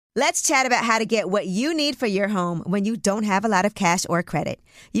Let's chat about how to get what you need for your home when you don't have a lot of cash or credit.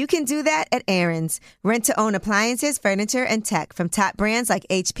 You can do that at Aaron's. Rent-to-own appliances, furniture, and tech from top brands like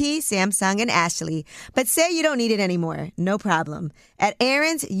HP, Samsung, and Ashley. But say you don't need it anymore. No problem. At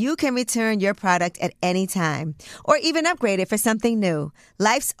Aaron's, you can return your product at any time or even upgrade it for something new.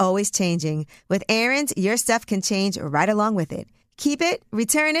 Life's always changing. With Aaron's, your stuff can change right along with it. Keep it,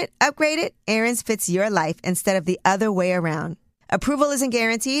 return it, upgrade it. Aaron's fits your life instead of the other way around. Approval isn't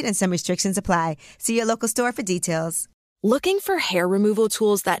guaranteed and some restrictions apply. See your local store for details. Looking for hair removal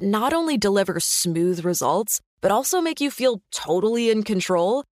tools that not only deliver smooth results, but also make you feel totally in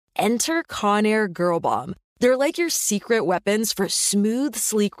control? Enter Conair Girl Bomb. They're like your secret weapons for smooth,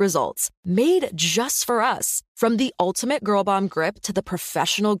 sleek results. Made just for us. From the ultimate Girl Bomb grip to the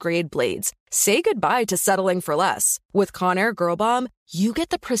professional grade blades. Say goodbye to settling for less. With Conair Girl Bomb, you get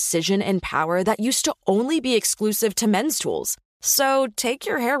the precision and power that used to only be exclusive to men's tools. So take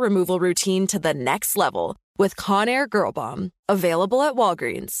your hair removal routine to the next level with Conair Girl Bomb. Available at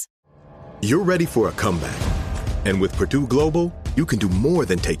Walgreens. You're ready for a comeback. And with Purdue Global, you can do more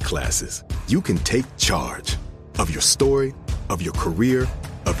than take classes. You can take charge of your story, of your career,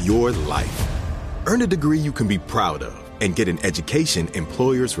 of your life. Earn a degree you can be proud of and get an education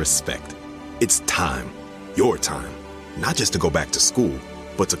employers respect. It's time, your time, not just to go back to school,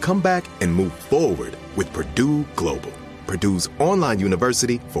 but to come back and move forward with Purdue Global. Purdue's online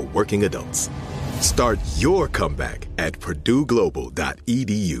university for working adults. Start your comeback at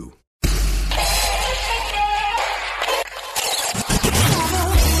purdueglobal.edu.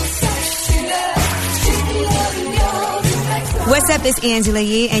 What's up? It's Angela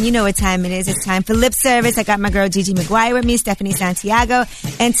Yee, and you know what time it is. It's time for Lip Service. I got my girl Gigi McGuire with me, Stephanie Santiago,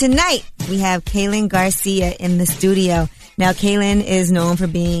 and tonight we have Kaylin Garcia in the studio. Now, Kaylin is known for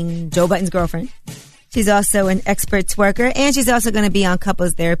being Joe Budden's girlfriend. She's also an expert twerker, and she's also going to be on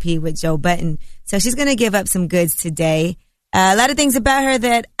couples therapy with Joe Budden. So she's going to give up some goods today. A lot of things about her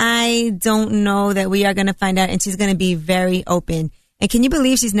that I don't know that we are going to find out, and she's going to be very open. And can you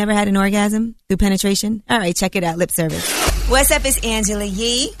believe she's never had an orgasm through penetration? All right, check it out. Lip Service. What's up? It's Angela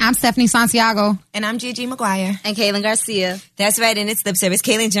Yee. I'm Stephanie Santiago. And I'm Gigi McGuire. And Kaylin Garcia. That's right, and it's Lip Service.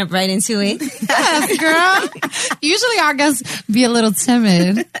 Kaylin jumped right into it. Yes, girl. Usually our guests be a little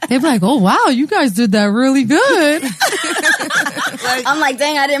timid. They're like, oh, wow, you guys did that really good. I'm like,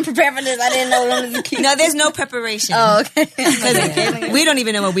 dang, I didn't prepare for this. I didn't know it was No, there's no preparation. Oh, okay. We don't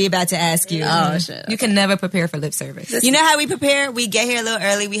even know what we're about to ask you. Oh, shit. You can never prepare for lip service. You know how we prepare? We get here a little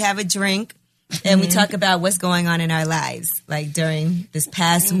early, we have a drink, and we talk about what's going on in our lives, like during this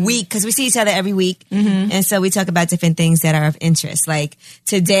past week, because we see each other every week. And so we talk about different things that are of interest. Like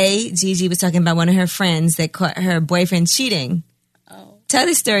today, Gigi was talking about one of her friends that caught her boyfriend cheating. Oh. Tell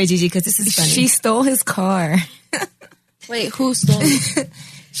this story, Gigi, because this is funny. She stole his car. Wait, who stole it?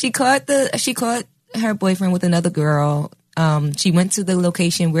 She caught her boyfriend with another girl. She went to the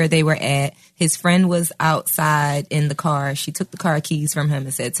location where they were at. His friend was outside in the car. She took the car keys from him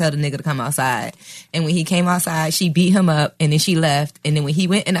and said, tell the nigga to come outside. And when he came outside, she beat him up, and then she left. And then when he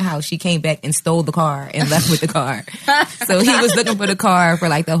went in the house, she came back and stole the car and left with the car. So he was looking for the car for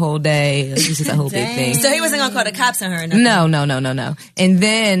like the whole day. It was just a whole big thing. So he wasn't going to call the cops on her or nothing? No. And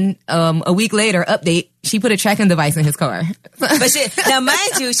then a week later, update, she put a tracking device in his car. But now, mind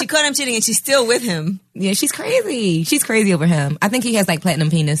you, she caught him cheating and she's still with him. Yeah, she's crazy. She's crazy over him. I think he has like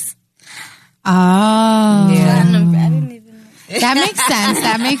platinum penis. Oh. Yeah. I didn't even know. That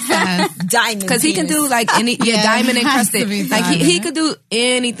makes sense. Diamond. Because he can do like any, diamond encrusted. Like he could do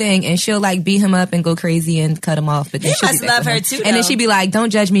anything, and she'll like beat him up and go crazy and cut him off. But then he must love her too. And then she'd be like, "Don't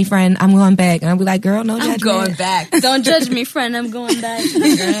judge me, friend. I'm going back." And I'll be like, "Girl, no judgment. I'm going back. Don't judge me, friend. I'm going back."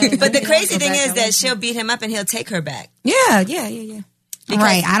 But the crazy thing is that she'll beat him up and he'll take her back. Yeah. Because,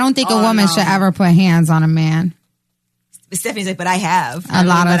 right. I don't think a woman should ever put hands on a man. Stephanie's like, but I have. A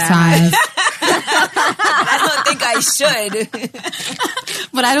lot of times. I don't think I should.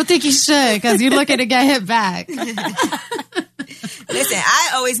 But I don't think you should, because you're looking to get hit back. Listen,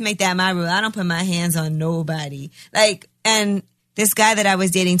 I always make that my rule. I don't put my hands on nobody. Like, and this guy that I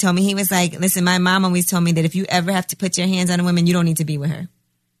was dating told me, he was like, listen, my mom always told me that if you ever have to put your hands on a woman, you don't need to be with her.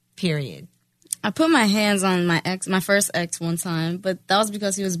 Period. I put my hands on my first ex one time, but that was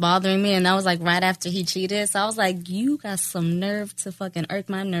because he was bothering me, and that was like right after he cheated. So I was like, you got some nerve to fucking irk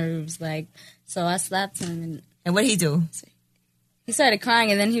my nerves. Like, so I slapped him. And what did he do? He started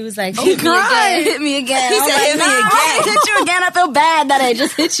crying, and then he was like, hit me again. He said, hit me again. I hit you again. I feel bad that I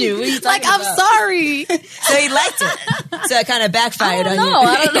just hit you. What are you like, talking I'm about? sorry. So he liked it. So it kind of backfired on you.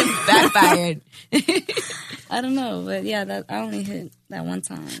 I don't know. Backfired. I don't know, but yeah, I only hit that one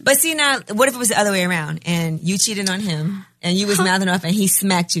time. But see now, what if it was the other way around and you cheated on him and you was mouthing off and he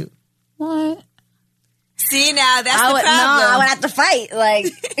smacked you? What? See now, that's the problem. No, I would have to fight. Like,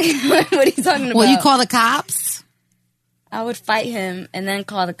 what are you talking about? Well, you call the cops? I would fight him and then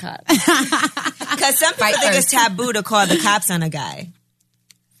call the cops. Because some people think it's taboo to call the cops on a guy.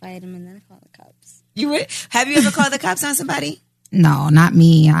 Fight him and then call the cops. You would? Have you ever called the cops on somebody? No, not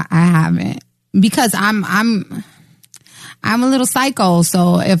me. I haven't. Because I'm a little psycho,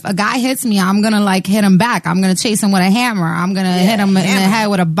 so if a guy hits me, I'm gonna like hit him back. I'm gonna chase him with a hammer. I'm gonna hit him in the head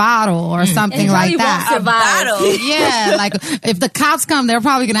with a bottle or something like that. A bottle. Yeah, like if the cops come, they're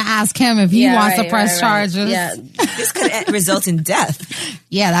probably gonna ask him if he wants to press charges. Yeah. This could result in death.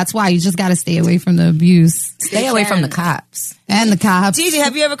 Yeah, that's why you just gotta stay away from the abuse. Stay away from the cops. And the cops. Gigi,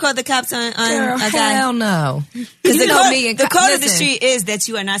 have you ever called the cops on Girl, a guy? hell no. Because You know me and the code of the listen. street is that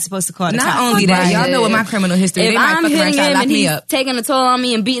you are not supposed to call the Not cops. only that, Right. y'all know what my criminal history. If They might I'm fuck around hitting try to him lock and me he's up. taking a toll on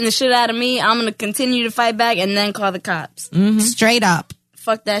me and beating the shit out of me, I'm gonna continue to fight back and then call the cops. Straight up.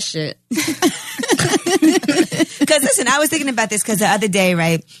 Fuck that shit. Because listen, I was thinking about this because the other day,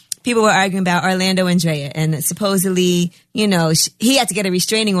 right, people were arguing about Orlando Andrea, and supposedly, you know, he had to get a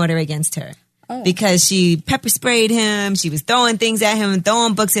restraining order against her. Because she pepper sprayed him, she was throwing things at him,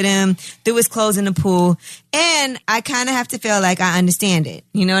 throwing books at him, threw his clothes in the pool. And I kind of have to feel like I understand it.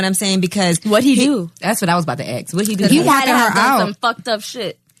 You know what I'm saying? Because What he do? That's what I was about to ask. What he do? He to her? wanted her done out. some fucked up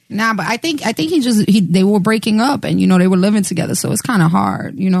shit. Nah, but I think they were breaking up and, you know, they were living together. So it's kind of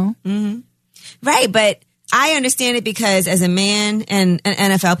hard, you know? right, but I understand it because as a man and an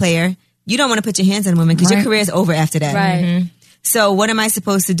NFL player, you don't want to put your hands on a woman because your Right. career is over after that. Right. So what am I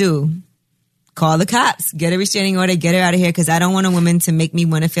supposed to do? Call the cops, get a restraining order, get her out of here because I don't want a woman to make me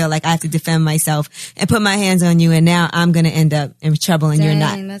want to feel like I have to defend myself and put my hands on you and now I'm going to end up in trouble and you're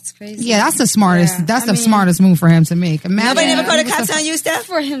not. Dang, that's crazy. Yeah, that's the smartest. Yeah, that's I the mean- smartest move for him to make. Imagine, Nobody never called the cops on you, Steph?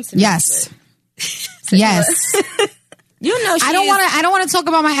 For him to Yes. Yes. You know, I don't want to talk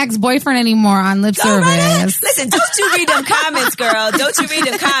about my ex-boyfriend anymore on lip Go right ahead. service. Listen, don't you read them comments, girl. Don't you read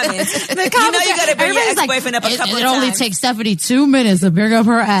them comments. You know you got to bring your Everybody's like, ex-boyfriend up a couple it of only times. takes Stephanie 2 minutes to bring up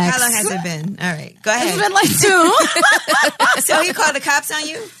her ex. How long has it been? All right, go It's ahead. been like 2. So he called the cops on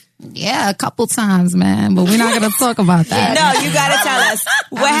you? Yeah, a couple times, man. But we're not going to talk about that. No, you got to tell us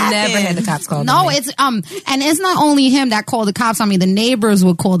what I've happened. never had the cops call. No, me. it's and it's not only him that called the cops on me. The neighbors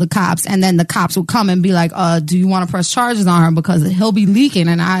would call the cops, and then the cops would come and be like, "Do you want to press charges on her because he'll be leaking?"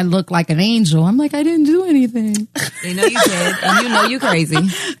 And I look like an angel. I'm like, I didn't do anything, They know you did, and you know you crazy.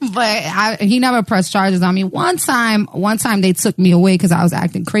 but he never pressed charges on me. One time they took me away because I was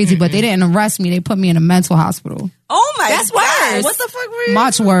acting crazy, but they didn't arrest me. They put me in a mental hospital. Oh my That's gosh. worse. What the fuck were you?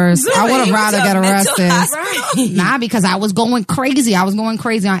 Much worse. I would have You rather went to get a mental arrested. hospital? Nah, because I was going crazy. I was going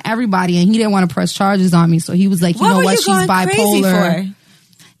crazy on everybody, and he didn't want to press charges on me. So he was like, you What know were what? you She's going crazy bipolar.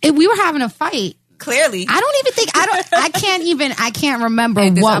 for? We were having a fight. Clearly. I don't even think I can't remember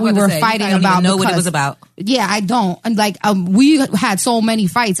This what I'm we about to were say. fighting I don't about. even know what it because- was about. Yeah, I don't. And like we had so many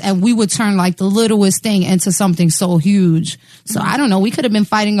fights, and we would turn like the littlest thing into something so huge. So I don't know. We could have been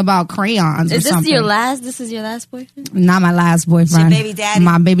fighting about crayons. Is or something. This is your last boyfriend? Not my last boyfriend. Your baby daddy?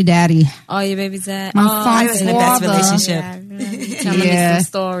 My baby daddy. Oh, your baby's dad. My Oh, son's I was in the best father. relationship. yeah, I remember you telling me Yeah. some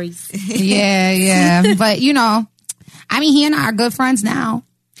stories. Yeah. But you know, I mean, he and I are good friends now.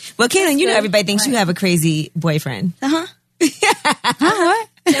 Well, Kaylin, you know everybody thinks you have a crazy boyfriend. Uh-huh. What?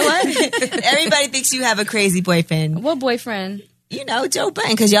 Everybody thinks you have a crazy boyfriend. What boyfriend? You know, Joe Biden,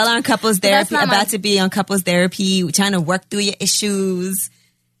 because y'all are on couples that's therapy, not my- about to be on couples therapy, trying to work through your issues.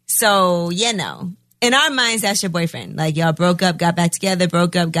 So, you know, in our minds, that's your boyfriend. Like, y'all broke up, got back together,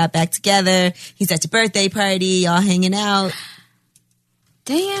 broke up, got back together. He's at your birthday party, y'all hanging out.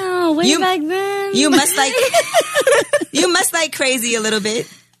 Damn, way back then. You must like, you must like crazy a little bit.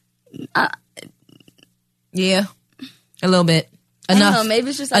 Yeah, a little bit. I don't Enough. know, maybe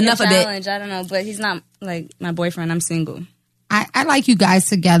it's just like Enough a a bit. challenge. I don't know, but he's not like my boyfriend. I'm single. I like you guys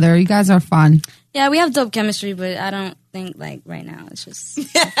together. You guys are fun. Yeah, we have dope chemistry, but I don't think like right now. It's just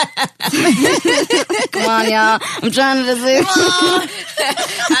come on, y'all. I'm trying to just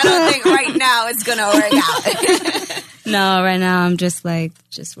I don't think right now it's gonna work out. no. Right now, I'm just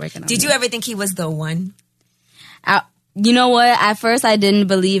working on. Did it. you ever think he was the one? You know what? At first, I didn't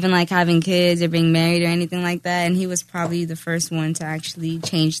believe in like having kids or being married or anything like that, and he was probably the first one to actually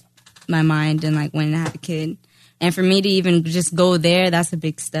change my mind and like when to have a kid. And for me to even just go there, that's a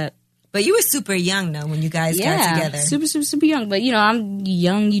big step. But you were super young though when you guys got together. super young. But you know, I'm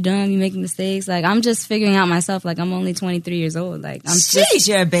young, you dumb, you making mistakes. Like I'm just figuring out myself. Like I'm only 23 years old. Like I'm just, Jeez,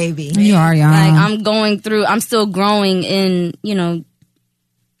 you're a baby. You are young. like I'm going through. I'm still growing in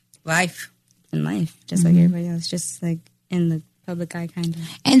life. in life, just like everybody else, just like in the public eye, kind of.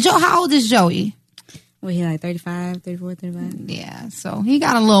 And Joe, how old is Joey? Well, he like 35, 34, 35. Yeah, so he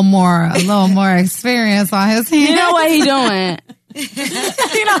got a little more experience on his hands. You know what he doing?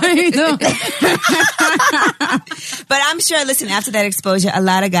 You know what he doing? But I'm sure, listen, after that exposure, a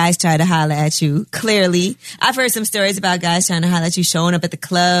lot of guys try to holler at you. Clearly, I've heard some stories about guys trying to holler at you, showing up at the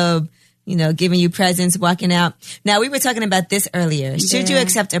club, you know, giving you presents, walking out. Now, we were talking about this earlier. Should you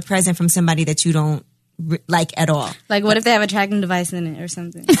accept a present from somebody that you don't like at all? Like, what if they have a tracking device in it or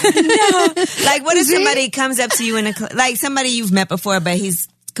something? No. Like, what if somebody comes up to you in a club, like somebody you've met before, but he's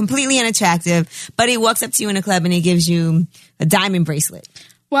completely unattractive, but he walks up to you in a club and he gives you a diamond bracelet?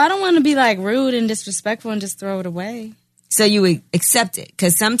 Well, I don't want to be like rude and disrespectful and just throw it away. So you would accept it?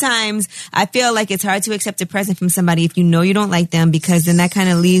 Because sometimes I feel like it's hard to accept a present from somebody if you know you don't like them, because then that kind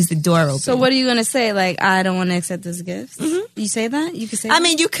of leaves the door open. So what are you going to say? Like, I don't want to accept this gift? Mm-hmm. You say that? You can say that? I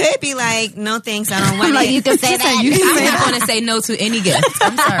mean, you could be like, no thanks, I don't want it. You can say that. I'm not going to say no to any gift.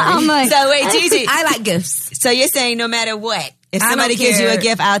 I'm sorry. I'm like, so wait, Gigi. I like gifts. So you're saying no matter what, if I somebody don't gives you a care.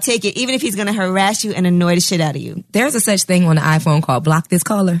 gift, I'll take it, even if he's going to harass you and annoy the shit out of you. There's a such thing on the iPhone called block this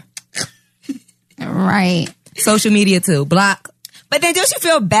caller. Right. Social media too. Block. But then don't you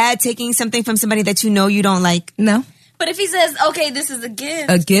feel bad taking something from somebody that you know you don't like? No. but if he says, okay, this is a gift.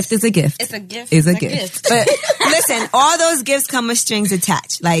 A gift is a gift. It's a gift. Is a It's gift. But listen, all those gifts come with strings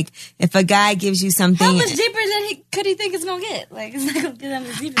attached. Like, if a guy gives you something... How much deeper could he think it's going to get? Like, it's not going to get that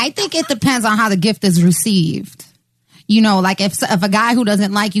much deeper. I think it depends on how the gift is received. You know, like if a guy who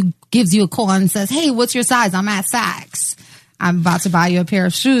doesn't like you gives you a call and says, hey, what's your size? I'm at Saks. I'm about to buy you a pair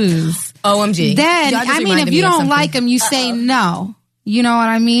of shoes. OMG. Then, Y'all just I mean, reminded if me you of don't something. like him, you say no. You know what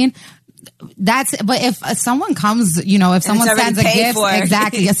I mean? But if someone comes, you know, if someone already sends a paid gift, for.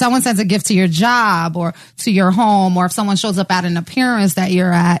 exactly. If someone sends a gift to your job or to your home, or if someone shows up at an appearance that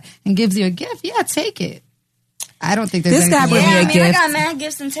you're at and gives you a gift, yeah, take it. I don't think there's This guy anything brought wrong. me a I mean, gift. I got mad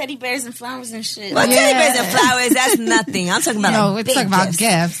gifts and teddy bears and flowers and shit. Well, teddy bears and flowers, that's nothing. I'm talking about No, like, we're talking big about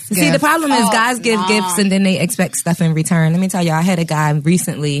gifts. gifts. See, the problem is guys give nah. gifts and then they expect stuff in return. Let me tell you, I had a guy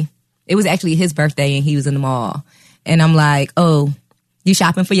recently. It was actually his birthday and he was in the mall. And I'm like, oh, you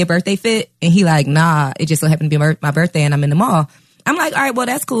shopping for your birthday fit? And he like, nah, it just so happened to be my birthday and I'm in the mall. I'm like, all right, well,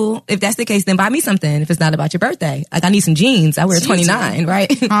 that's cool. If that's the case, then buy me something if it's not about your birthday. Like, I need some jeans. I wear 29,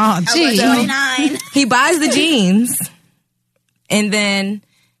 right? Oh, gee. 29. He buys the jeans. And then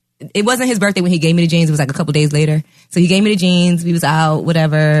it wasn't his birthday when he gave me the jeans. It was like a couple days later. So he gave me the jeans. We was out,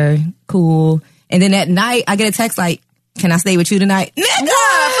 whatever, cool. And then that night, I get a text like, can I stay with you tonight?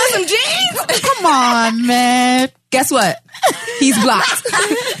 Nigga, for some jeans? Come on, man. Guess what? He's blocked.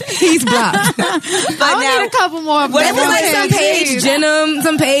 He's blocked. But I now, need a couple more. what if It was like Hey,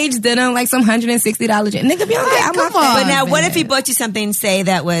 some page denim, like some $160 jeans. Nigga, be on that. come but on, now, what man. if he bought you something, say,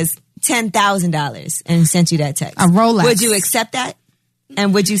 that was $10,000 and sent you that text? A Rolex. Would you accept that?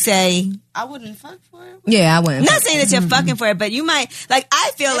 And would you say, I wouldn't fuck for it. Yeah, I wouldn't. not saying that you're fucking for it, but you might, like,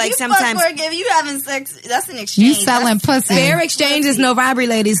 I feel like you sometimes... fuck for a gift, you having sex, that's an exchange. You selling pussy. Fair exchange is no robbery,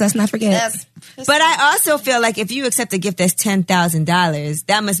 ladies. Let's not forget. That's But I also feel like if you accept a gift that's $10,000,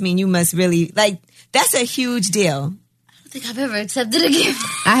 that must mean you must really, like, that's a huge deal. I don't think I've ever accepted a gift.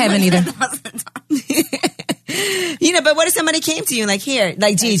 I haven't either. You know, but what if somebody came to you like, here,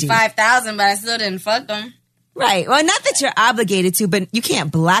 like Gigi? 5,000, but I still didn't fuck them. Right. Well, not that you're obligated to, but you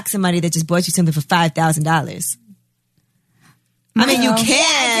can't block somebody that just bought you something for $5,000. I mean, you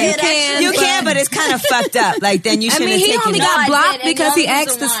can. You can, but it's kind of fucked up. Like, then you I shouldn't mean, have he taken only it. got No, I blocked did, and because he y'all asked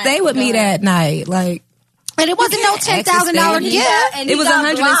used to to stay lie. with me Go ahead. that night. Like, And it wasn't no can't ask to $10,000 stay. gift. And It he was got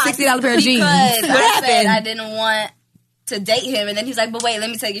 $160 pair of jeans. Because What I said happened? I didn't want to date him, and then he was like, "But wait, let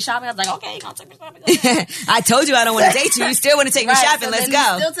me take you shopping." I was like, "Okay, you gonna take me shopping?" Go ahead. I told you I don't want to date you. You still want to take me Right, shopping. so Let's then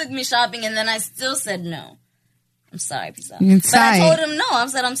go. He still took me shopping, and then I still said no. I'm sorry, peace out. You're But I tight. told him no. I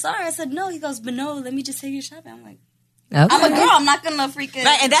said I'm sorry. I said no. He goes, "But no, let me just take you shopping." I'm like, okay. I'm a girl. I'm not gonna freaking.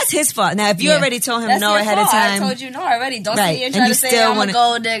 Right, and that's his fault. Now, if you Yeah. already told him That's no your ahead fault. of time. I told you no already. Don't Right, sit here and and try you to say still I'm wanna- a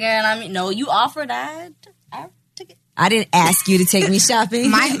gold digger, and I mean, no, you offered that. I took it. I didn't ask you to take me shopping.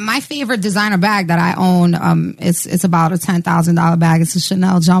 My favorite designer bag that I own, it's about a $10,000 bag. It's a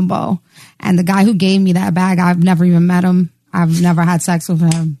Chanel Jumbo, and the guy who gave me that bag, I've never even met him. I've never had sex with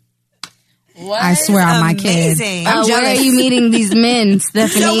him. What? I swear on my kid. Amazing. Where are you meeting these men,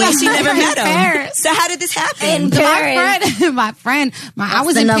 Stephanie? So wait, she never met him. Paris. So how did this happen? My friend, I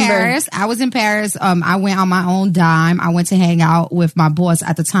was the in number? Paris. I was in Paris. I went on my own dime. I went to hang out with my boss.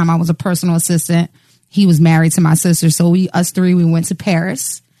 At the time, I was a personal assistant. He was married to my sister. So us three, we went to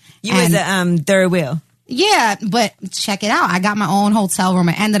Paris. You was And- a third wheel. Yeah, but check it out. I got my own hotel room.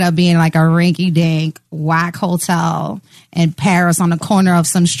 It ended up being like a rinky-dink, whack hotel in Paris on the corner of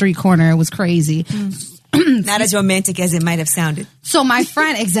some street corner. It was crazy. Not as romantic as it might have sounded. So my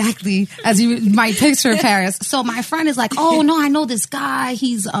friend, exactly, as you might picture Paris. So my friend is like, oh no, I know this guy.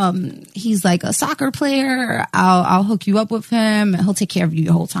 He's like a soccer player. I'll hook you up with him. He'll take care of you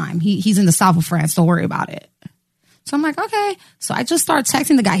the whole time. He's in the south of France. Don't worry about it. So I'm like, okay. So I just start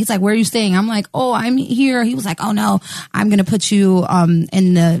texting the guy. He's like, where are you staying? I'm like, oh, I'm here. He was like, oh no, I'm going to put you,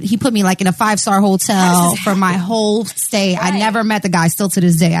 he put me like in a 5-star hotel for my whole stay. Right. I never met the guy still to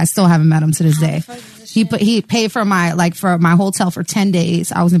this day. I still haven't met him to this day. He paid for my hotel for 10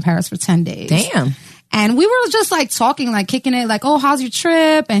 days. I was in Paris for 10 days. Damn. And we were just like talking, like kicking it, like, oh, how's your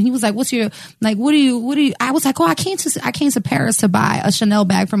trip? And he was like, what do you, I was like, oh, I came to Paris to buy a Chanel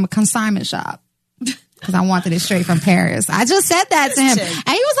bag from a consignment shop. Because I wanted it straight from Paris. I just said that to him. And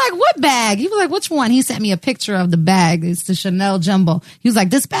he was like, what bag? He was like, which one? He sent me a picture of the bag. It's the Chanel Jumbo. He was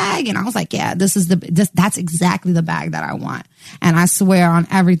like, this bag? And I was like, yeah, that's exactly the bag that I want. And I swear on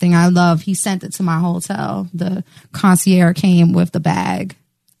everything I love, he sent it to my hotel. The concierge came with the bag.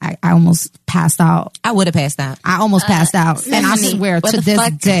 I almost passed out. I would have passed out. I almost passed out. And I swear to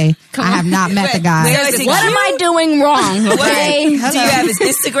this day, I have not met the guy. What am I doing wrong? Okay. Do you have his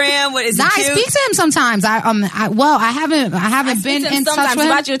Instagram? What is it? I speak to him sometimes. I haven't been in touch with him.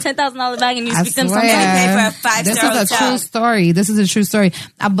 You bought you a $10,000 bag and you speak to him sometimes. Pay for a 5-star This is a true story. This is a true story.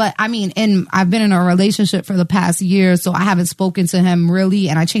 But I mean, I've been in a relationship for the past year, so I haven't spoken to him really,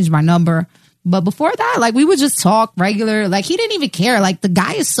 and I changed my number. But before that, like, we would just talk regular. Like, he didn't even care. Like, the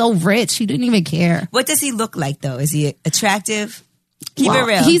guy is so rich. He didn't even care. What does he look like, though? Is he attractive? Keep it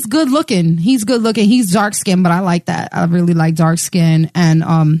real. He's good looking. He's dark skinned, but I like that. I really like dark skin. And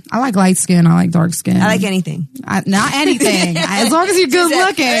I like light skin. I like dark skin. I like anything. Not anything. As long as you're good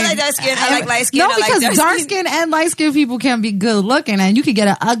looking. I like dark skin. I like light skin. No, because dark skin and light skin people can be good looking. And you can get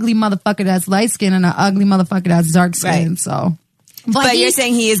an ugly motherfucker that's light skin and an ugly motherfucker that's dark skin. Right. So... But you're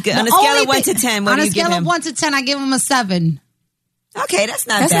saying he is good. On a scale of 1 to 10, what do you give him? On a scale of 1 to 10, I give him a 7. Okay, that's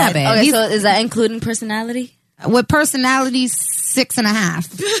not bad. Okay, so is that including personality? With personality,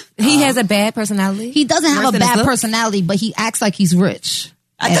 6.5. He has a bad personality? He doesn't have a bad personality, but he acts like he's rich.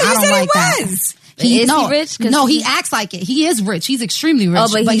 I thought you said he was. Is he rich? No, he acts like it. He is rich. He's extremely rich. Oh,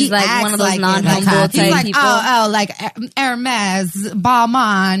 but he's like one of those non-humble type people. Like Hermes,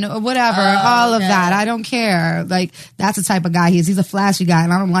 Balmain, or whatever, all of that. I don't care. Like, that's the type of guy he is. He's a flashy guy,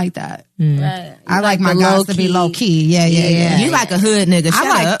 and I don't like that. Right. I like my guys to be low key. Yeah. You like a hood nigga. I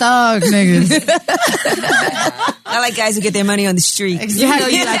like thug niggas. I like guys who get their money on the street.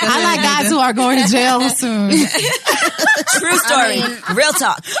 Exactly. I like guys who are going to jail soon. True story. Real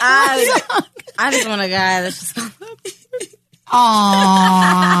talk. I just want a guy that's just...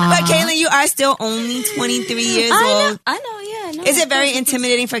 Aww. But Kaylin, you are still only 23 years old. I know, yeah. Is it very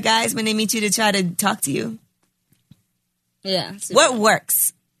intimidating for guys when they meet you to try to talk to you? Yeah. What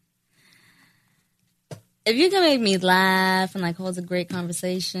works? If you can make me laugh and like hold a great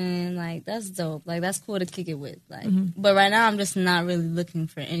conversation, like that's dope. Like that's cool to kick it with. Like, But right now I'm just not really looking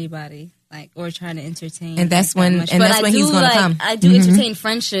for anybody, like, or trying to entertain. And that's when he's gonna come. I do entertain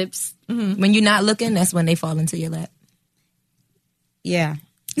friendships. When you're not looking, that's when they fall into your lap. Yeah.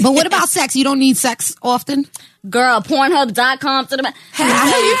 But what about sex? You don't need sex often? Girl, Pornhub.com to the back. You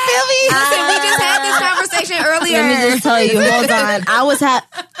feel me? Listen, we just had this conversation earlier. Let me just tell you, hold on.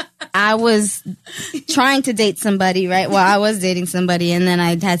 I was trying to date somebody, right? Well, I was dating somebody, and then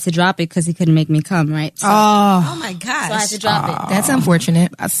I had to drop it because he couldn't make me come, right? So, oh my gosh. So I had to drop it. That's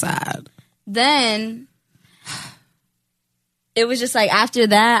unfortunate. That's sad. Then... it was just like after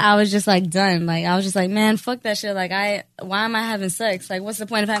that, I was just like done. Like I was just like, man, fuck that shit. Like why am I having sex? Like what's the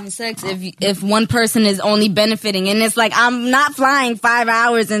point of having sex if one person is only benefiting? And it's like I'm not flying 5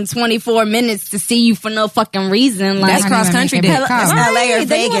 hours and 24 minutes to see you for no fucking reason. Like that's cross country. That's LA or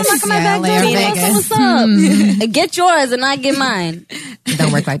Vegas. What's up? Get yours and I get mine. It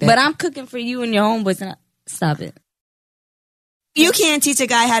don't work like that. But I'm cooking for you and your homeboys. And stop it. You can't teach a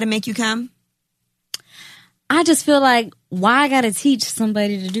guy how to make you come. I just feel like, why I gotta teach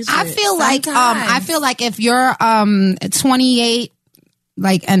somebody to do that? I feel like if you're 28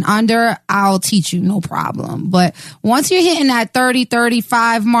 like and under, I'll teach you, no problem. But once you're hitting that 30,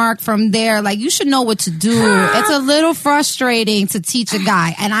 35 mark from there, like you should know what to do. It's a little frustrating to teach a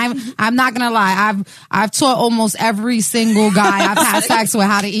guy. And I'm not gonna lie, I've taught almost every single guy I've had sex with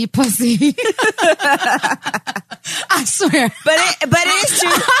how to eat pussy. I swear. But it is true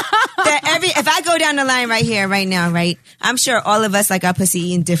that if I go down the line right here, right now, right, I'm sure all of us like our pussy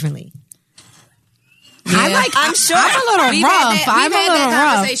eaten differently. I'm sure. I'm a little We've rough. had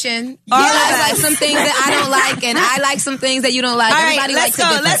that conversation. You guys like some things that I don't like, and I like some things that you don't like. All Everybody right, likes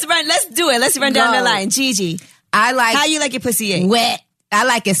let's it go. different. Let's do it. Let's run down Go. the line. Gigi, I like how you like your pussy ate? wet. I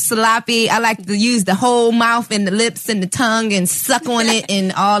like it sloppy. I like to use the whole mouth and the lips and the tongue and suck on it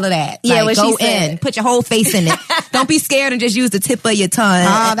and all of that. Yeah, like, what go she said. in. Put your whole face in it. Don't be scared and just use the tip of your tongue.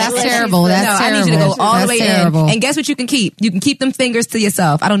 Oh, that's terrible. That's terrible. I need you to go all That's the way terrible. in. And guess what you can keep? You can keep them fingers to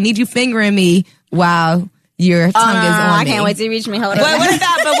yourself. I don't need you fingering me while your tongue is on I me. can't wait to reach me. Hold on.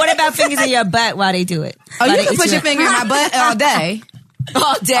 What about fingers in your butt while they do it? Oh, While you they can eat put your finger in my butt all day.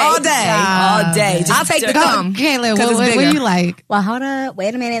 all day, All day. all day. Just I'll take the go. thumb. Caitlin, 'cause it's what bigger. you like? Well, hold up.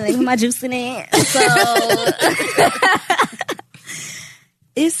 Wait a minute. Let me put my juice in it. So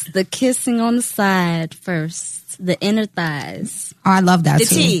it's the kissing on the side first, the inner thighs. Oh, I love that The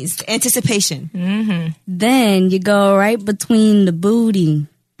too. tease, the anticipation, Then you go right between the booty.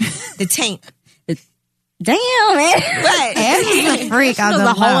 the taint. Damn, man. Right. Andy's a freak. I There's a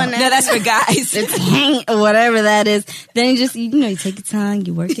don't hole know. in No, that's for guys. the taint or whatever that is. Then you just, you take your tongue,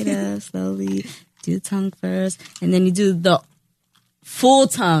 you work it up slowly. Do the tongue first, and then you do the full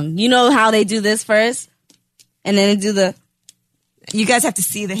tongue. You know how they do this first? And then they do the... You guys have to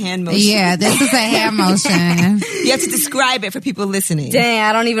see the hand motion. Yeah, this is a hand motion. You have to describe it for people listening. Dang,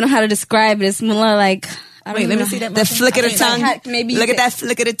 I don't even know how to describe it. It's more like... I don't Wait, even let me know see that. The flick of the tongue. maybe you Look at could- that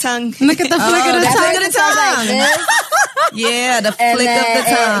flick of the tongue. Look at the flick of the That's tongue. like it sounds like this, Yeah, the and flick then of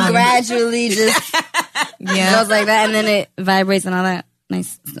the it tongue. gradually just Yeah. goes like that, and then it vibrates and all that.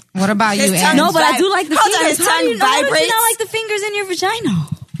 Nice. What about you, His tongue- Andy? No, but I do like the Hold on, fingers. his How do tongue you know? How do you vibrates? not like the fingers in your vagina?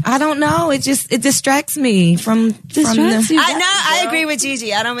 I don't know. It distracts me from Distracts the, you. I agree with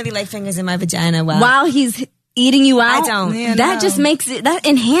Gigi. I don't really like fingers in my vagina. While he's eating you out, I don't. Yeah, that no. just makes it. That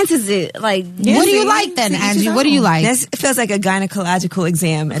enhances it. Like, What do you like then, Angie? What do you like? This feels like a gynecological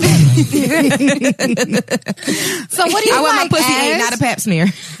exam. So what do you I want my like, pussy ate, Ash? not a pap smear.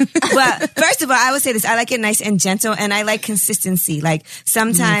 Well, first of all, I would say this. I like it nice and gentle, and I like consistency. Like,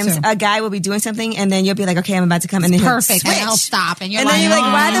 sometimes Me too. a guy will be doing something, and then you'll be like, okay, I'm about to come, and then Perfect, he'll and switch. he'll stop, and you're And then like, you're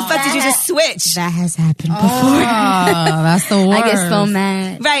like, why the oh. fuck did you just switch? that has happened before. Oh, that's the worst. I get so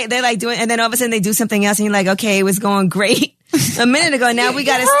mad. Right, they're like doing, and then all of a sudden they do something else, and you're like, okay, it was going great a minute ago. Now we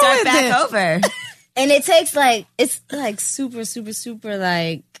got to start ruined back it. over. And it takes it's super, super, super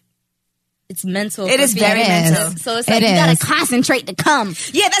like. It's mental. It for is very females. mental. So it's It like you gotta is. concentrate to come.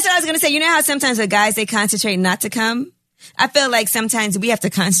 Yeah, that's what I was gonna say. You know how sometimes with guys they concentrate not to come. I feel like sometimes we have to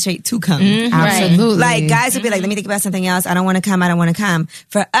concentrate to come. Absolutely. Like guys will be like, let me think about something else. I don't want to come. I don't want to come.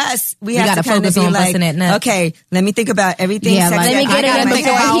 For us, we have gotta to kind of focus be on like, busting that nut. okay, let me think about everything. Yeah, sex like, Let me that get I it gotta in think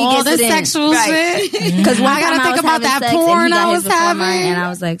before about. he all gets the it in. sexual Right. shit. Because one I gotta time think was about having that sex porn and he got I his was before mine, having. and I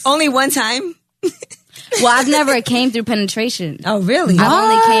was like, Only one time. well, I've never came through penetration. Oh, really? I've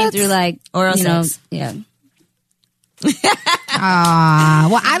only came through like Oral sex. Yeah.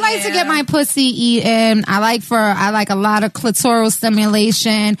 Well, I like to get my pussy eaten. I like a lot of clitoral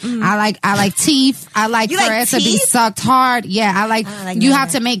stimulation. I like teeth. I like You for like it to be teeth? sucked hard. Yeah, I like you that.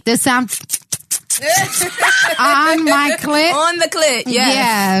 have to make this sound on my clit. On the clit,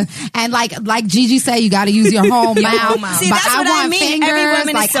 yes. Yeah, and like Gigi said, you got to use your whole mouth. mouth. See, but that's I what I want mean. fingers. Every woman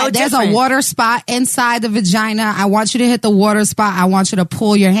is like so there's different. a water spot inside the vagina. I want you to hit the water spot. I want you to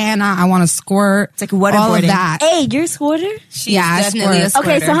pull your hand out. I want to squirt. It's like all of waterboarding. that. Hey, you're a squirter? Yeah, I definitely squirt. a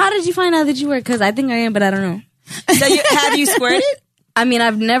Okay, squirter. so how did you find out that you were? Because I think I am, but I don't know. So have you squirted? I mean,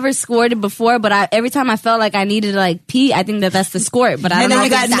 I've never squirted before, but every time I felt like I needed to like pee, I think that's the squirt. But I don't And then know you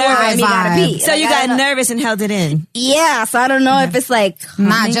if got it's that nervous. or me gotta pee. So Like, you I got don't know. nervous and held it in. Yeah, so I don't know if it's like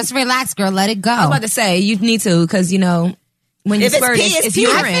Nah, just relax, girl. Let it go. I was about to say, you need to, because, when you If it's squirt, pee, it's it's pee.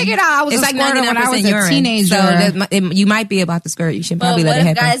 urine. I figured out I was it's a like squirter when I was 99% a urine. teenager. So you might be about to squirt. You should But probably what let it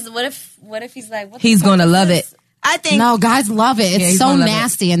if happen. guys? What if he's like? What the He's fuck gonna is love this? it. I think No, guys love it. It's he's so gonna love it.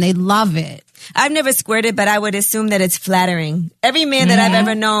 nasty, and they love it. I've never squirted, but I would assume that it's flattering. Every man that I've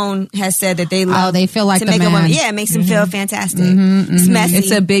ever known has said that they love. they feel like to the make a man. woman. Yeah, it makes them feel fantastic. It's messy.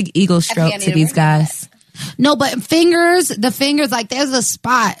 It's a big ego stroke I need to to these work guys. No, but the fingers, like there's a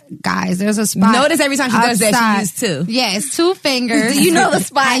spot, guys. There's a spot. Notice every time she does that, she outside. uses two. Yeah, it's two fingers. You know the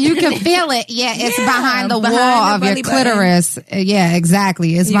spot. And you can feel it. Yeah, it's behind the behind wall the of your belly button. clitoris. Yeah,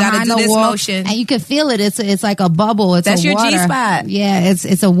 exactly. It's You gotta behind do the this wall, motion. and you can feel it. It's like a bubble. It's That's a your water. G-spot. Yeah,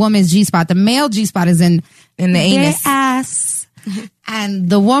 it's a woman's G spot. The male G spot is in In the their anus. ass. And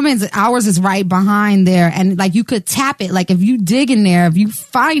the woman's, ours is right behind there. And like you could tap it. Like if you dig in there, if you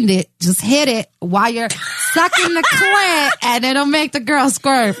find it, just hit it while you're sucking the clit and it'll make the girl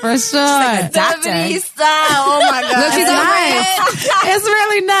squirt for sure. doctor. Style. Oh my god. It's nice. It's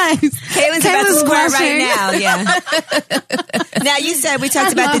really nice. Caitlin's about to Caitlin's squirt right now. Yeah. Now you said we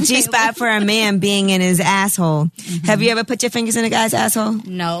talked about the G spot for a man being in his asshole. Mm-hmm. Have you ever put your fingers in a guy's asshole?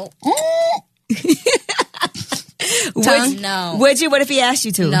 No. No. Would you? What if he asked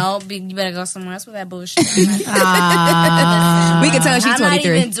you to? No, you better go somewhere else with that bullshit. We can tell she's 23. I'm not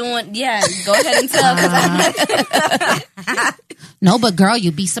even doing. Yeah, go ahead and tell. No, but girl,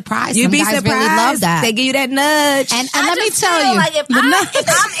 you'd be surprised. You'd Some be guys surprised. really love that. They give you that nudge. And let me tell you, like if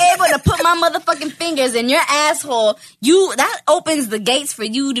I'm able to put my motherfucking fingers in your asshole, that opens the gates for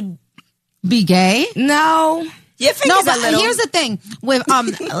you to be gay. No. No, but here's the thing. With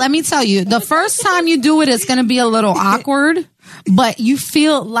let me tell you, the first time you do it, it's going to be a little awkward, but you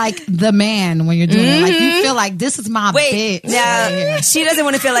feel like the man when you're doing it. Like you feel like this is my bitch. Yeah, she doesn't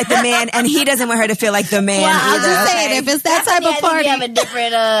want to feel like the man, and he doesn't want her to feel like the man. Well, I'm either, just saying, if it's that type of party, you have a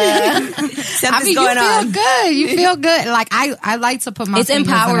different. Something's going on. You feel good. You feel good. Like I like to put my fingers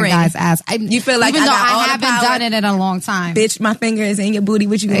empowering. in a guy's ass. You feel like even though I haven't done it in a long time. Bitch, my finger is in your booty.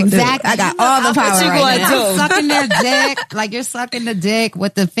 What you gonna exactly. do? I got all the power right now. I'm sucking their dick, like you're sucking the dick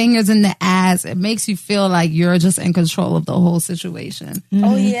with the fingers in the ass. It makes you feel like you're just in control of the whole situation. Mm-hmm.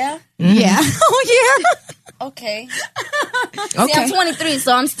 Oh yeah. Mm-hmm. Yeah. Oh yeah. Okay. See, I'm 23,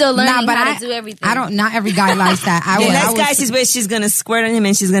 so I'm still learning how to do everything. Not every guy likes that. The next guy she's with, she's going to squirt on him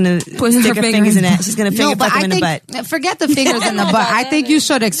and she's going to stick her fingers in that. She's going to finger fuck him in the butt. Forget the fingers in the butt. I think you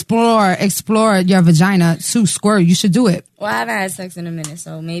should explore your vagina to squirt. You should do it. Well, I haven't had sex in a minute,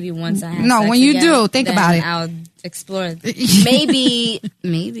 so maybe once I have sex when you again, do, think about it. I'll explore. Maybe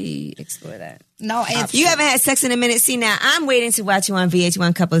explore that. No, you haven't had sex in a minute. See, now I'm waiting to watch you on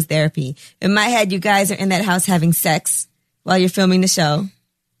VH1 Couples Therapy. In my head, you guys are in that house having sex while you're filming the show.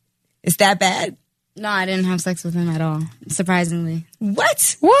 Is that bad? No, I didn't have sex with him at all. Surprisingly.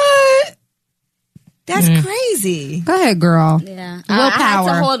 What? What? That's crazy. Go ahead, girl. Yeah. Willpower. I had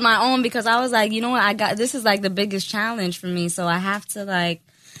to hold my own because I was like, you know what? This is like the biggest challenge for me. So I have to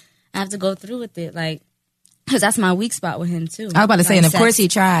go through with it. Like, because that's my weak spot with him too. I was about to say, and of course he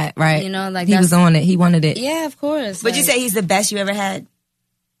tried, right? You know, like he was on it. He wanted it. Yeah, of course. Would you say he's the best you ever had?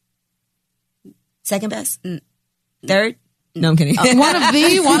 Second best? Third? No, I'm kidding. One of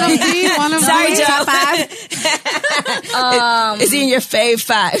the. Sorry, Joe. Top 5. Is he in your fave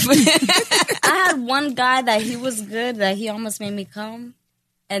 5? I had one guy that he was good, that he almost made me come.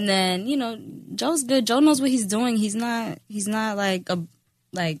 And then, Joe's good. Joe knows what he's doing. He's not like a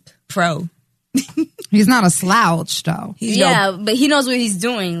pro. He's not a slouch, though. But he knows what he's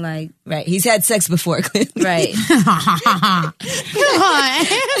doing. Like, right, he's had sex before, clearly. Right.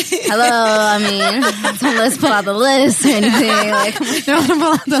 Hello. I mean, let's pull out the list or anything.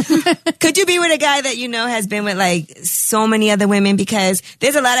 Could you be with a guy that has been with like so many other women? Because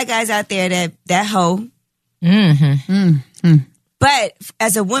there's a lot of guys out there that hoe. Mm-hmm. Mm-hmm. But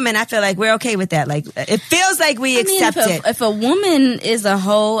as a woman, I feel like we're okay with that. Like, it feels like we accept it. If a woman is a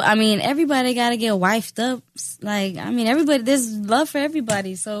hoe, I mean, everybody got to get wifed up. Like, I mean, there's love for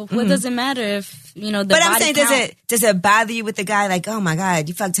everybody. So what does it matter if, the But body I'm saying, count? does it bother you with the guy? Like, oh my God,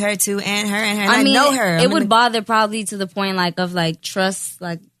 you fucked her too, and her, and I mean, know her. It would bother probably to the point of trust,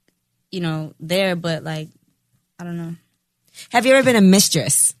 there. But I don't know. Have you ever been a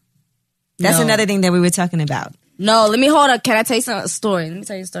mistress? That's another thing that we were talking about. No, let me hold up. Can I tell you a story? Let me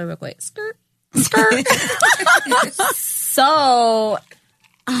tell you a story real quick. Skirt. So,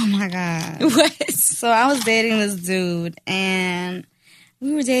 oh my God. What? So I was dating this dude and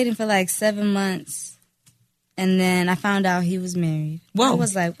we were dating for 7 months. And then I found out he was married. Whoa. I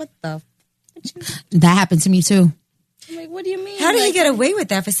was like, what the? That happened to me too. I'm like, what do you mean? How did he get away with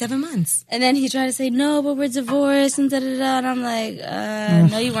that for 7 months? And then he tried to say, no, but we're divorced and da-da-da. And I'm like,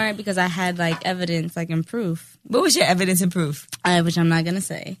 no, you weren't, because I had evidence, and proof. What was your evidence and proof? Which I'm not going to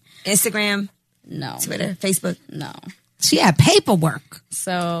say. Instagram? No. Twitter? Facebook? No. She had paperwork.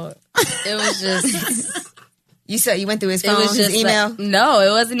 So it was just... You went through his phone, his email? No, it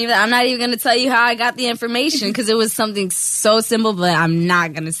wasn't even... I'm not even going to tell you how I got the information because it was something so simple, but I'm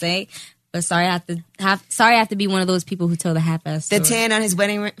not going to say. But sorry, I have to be one of those people who tell the half-ass story. The tan on his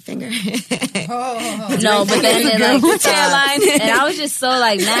wedding finger. No, but then it tan line. And I was just so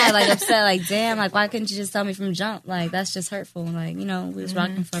mad, upset, damn, why couldn't you just tell me from jump? That's just hurtful. We was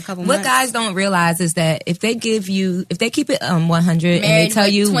rocking for a couple months. What guys don't realize is that if they keep it 100 and they tell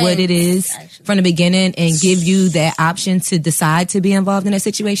you what it is from the beginning and give you that option to decide to be involved in a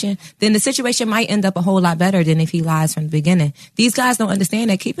situation, then the situation might end up a whole lot better than if he lies from the beginning. These guys don't understand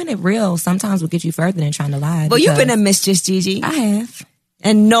that keeping it real sometimes will get you further than trying to lie. Well, you've been a mistress, Gigi. I have.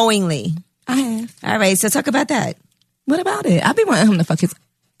 And knowingly. I have. All right, so talk about that. What about it? I've been wanting him to fuck his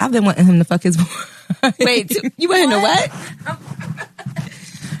Wait, you want him to what?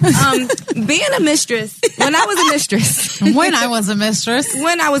 Being a mistress, when I was a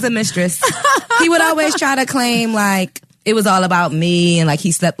mistress, he would always try to claim like it was all about me and like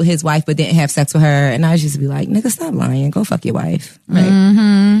he slept with his wife but didn't have sex with her. And I would just be like, nigga, stop lying. Go fuck your wife. Right.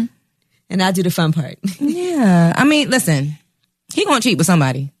 Mm-hmm. And I'll do the fun part. Yeah. I mean, listen, he gonna cheat with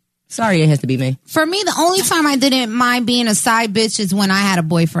somebody. Sorry, it has to be me. For me, the only time I didn't mind being a side bitch is when I had a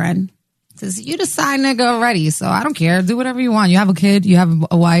boyfriend. Because you the side nigga already, so I don't care. Do whatever you want. You have a kid, you have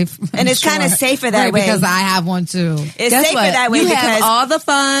a wife. And it's kind of safer that way. Because I have one too. It's safer that way you because have all the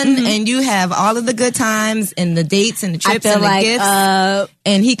fun and you have all of the good times and the dates and the trips and the gifts.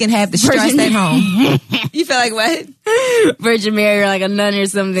 And he can have the stress at home. You feel like what? Virgin Mary or like a nun or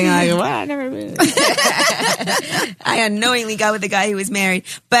something. Like, wow, I never been. I unknowingly got with the guy who was married.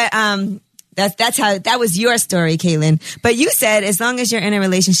 But that was your story, Caitlin. But you said as long as you're in a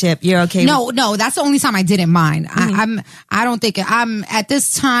relationship, you're okay. No, that's the only time I didn't mind. I don't think I'm at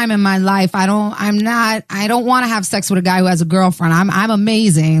this time in my life. I don't want to have sex with a guy who has a girlfriend. I'm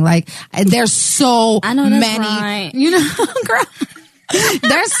amazing. Like there's so I know that's many, right. you know, girl.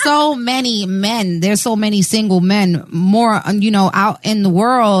 There's so many men. There's so many single men more, you know, out in the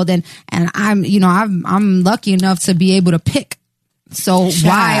world, and I'm lucky enough to be able to pick. So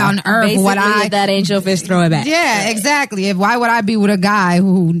why on earth basically, would I? That ain't your fish, throw it back. Yeah, exactly. Why would I be with a guy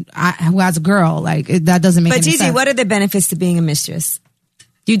who has a girl? Like that doesn't make any sense. But Gigi, what are the benefits to being a mistress?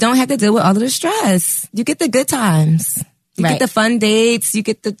 You don't have to deal with all of the stress. You get the good times. You get the fun dates. You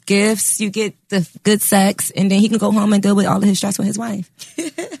get the gifts. You get the good sex, and then he can go home and deal with all of his stress with his wife.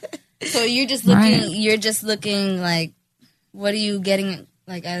 So you're just looking. Right. You're just looking like, what are you getting?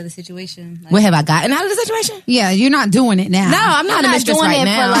 Like out of the situation. Like, what have I gotten out of the situation? Yeah, you're not doing it now. No, I'm not a mistress doing right it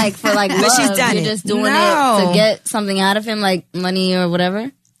now. for like love. But she's done You're it. just doing it to get something out of him, like money or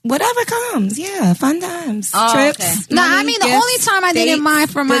whatever. Whatever comes, yeah, fun times, Oh, trips. okay. No, money, I mean the gifts, only time I didn't dates,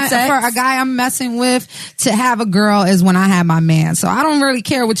 mind for good sex. a guy I'm messing with to have a girl is when I had my man. So I don't really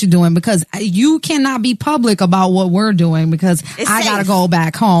care what you're doing because you cannot be public about what we're doing because I gotta go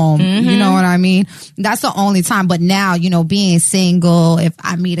back home. You know what I mean? That's the only time. But now, you know, being single, if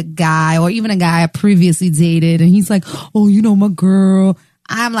I meet a guy or even a guy I previously dated and he's like, oh, you know my girl,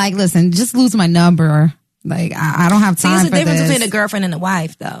 I'm like, listen, just lose my number. Like I don't have time. There's a difference this. between a girlfriend and a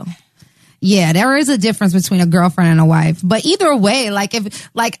wife, though. Yeah, there is a difference between a girlfriend and a wife. But either way, like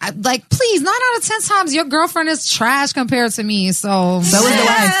if like please, 9 out of 10 times your girlfriend is trash compared to me. So is the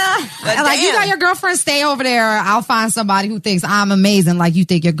wife. Like you got your girlfriend, stay over there. I'll find somebody who thinks I'm amazing, like you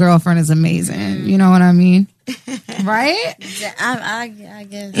think your girlfriend is amazing. You know what I mean? Right? I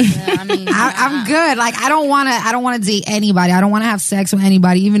guess. Yeah, I mean, I'm good. Like I don't want to date anybody. I don't want to have sex with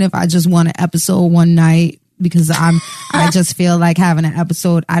anybody, even if I just want an episode one night. Because I just feel like having an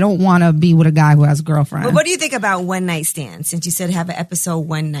episode. I don't want to be with a guy who has a girlfriend. But what do you think about one night stands? Since you said have an episode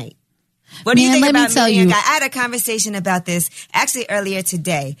one night, what do you Man, think let me about tell meeting you. a guy? I had a conversation about this actually earlier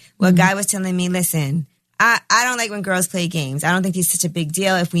today, where a guy was telling me, "Listen, I don't like when girls play games. I don't think it's such a big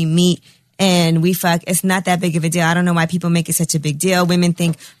deal if we meet." And we fuck, it's not that big of a deal. I don't know why people make it such a big deal. Women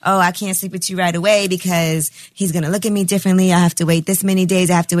think, oh, I can't sleep with you right away because he's going to look at me differently. I have to wait this many days.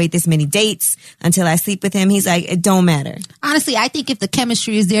 I have to wait this many dates until I sleep with him. He's like, it don't matter. Honestly, I think if the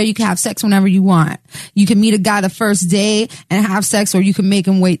chemistry is there, you can have sex whenever you want. You can meet a guy the first day and have sex, or you can make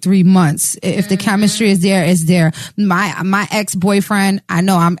him wait 3 months. If the chemistry is there, it's there. My ex-boyfriend, I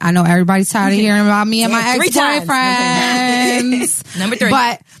know everybody's tired of hearing about me and my ex-boyfriends. Number 3.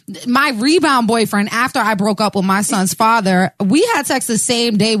 But my rebound boyfriend, after I broke up with my son's father, we had sex the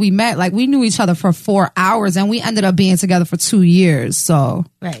same day we met. Like we knew each other for 4 hours and we ended up being together for 2 years. So,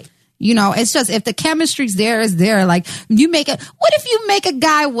 right. You know, it's just if the chemistry's there, it's there. Like what if you make a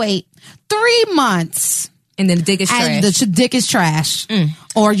guy wait 3 months? And then the dick is trash. And the dick is trash.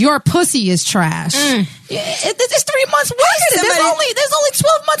 Or your pussy is trash. Yeah, it's 3 months worth. There's only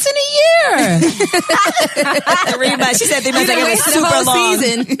 12 months in a year. 3 months. She said 3 months. Like it was super long.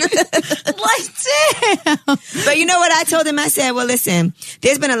 Season. Like, damn. But you know what I told him? I said, well, listen,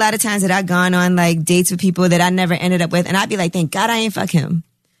 there's been a lot of times that I've gone on like dates with people that I never ended up with. And I'd be like, thank God I ain't fuck him.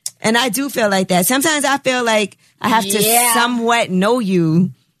 And I do feel like that. Sometimes I feel like I have to somewhat know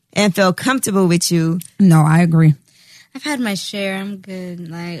you and feel comfortable with you. No, I agree. I've had my share. I'm good.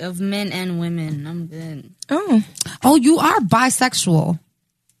 Like of men and women. I'm good. Oh, you are bisexual.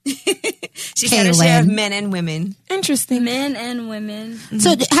 She's had a share of men and women. Interesting. Men and women.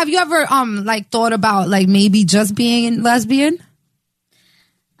 So have you ever like thought about like maybe just being lesbian?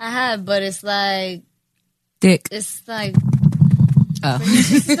 I have, but it's like dick. It's like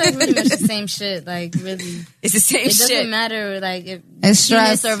It's like really much the same shit. Like really, It's the same it shit. doesn't matter like if It's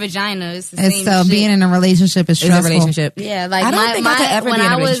stress. penis or vagina. It's the It's same shit. being in a relationship is It's a stressful. relationship. Yeah, like I don't my, think I could ever when be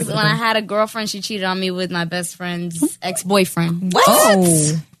in a I was relationship when with I her. had a girlfriend, she cheated on me with my best friend's ex-boyfriend. What?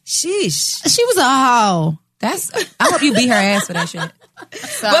 Oh. Sheesh. She was a hoe. I hope you beat her ass for that shit.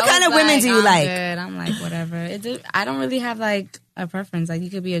 So What I kind was of women do you I'm like? Good. I'm like whatever. I don't really have like a preference. Like you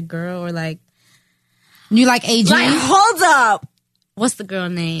could be a girl or like You like AG? Hold up. what's the girl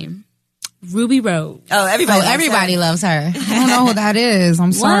name? Ruby Rose. Oh, Everybody loves her. I don't know who that is.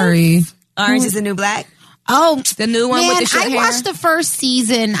 I'm sorry. Orange is the New Black. Oh, The new one man, with the short I hair. watched the first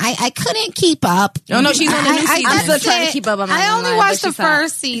season. I couldn't keep up. Oh, no, she's on the new season. I'm still trying to keep up. I'm not I gonna only lie, watched but the she's hot.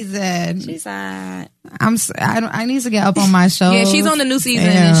 first season. She's hot. I need to get up on my show. Yeah, she's on the new season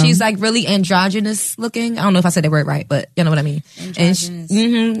and she's like really androgynous looking. I don't know if I said that word right, but you know what I mean. And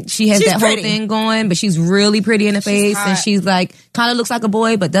she has She's that pretty. whole thing going, but she's really pretty in the face and she's like kind of looks like a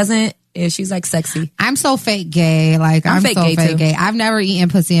boy but doesn't. Yeah, she's like sexy. I'm so fake gay. Like I'm fake so gay, fake too. gay. I've never eaten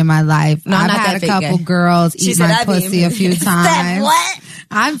pussy in my life. No, I'm I've not had that a fake couple gay. girls She eat said, my "I've eaten pussy a few times. What?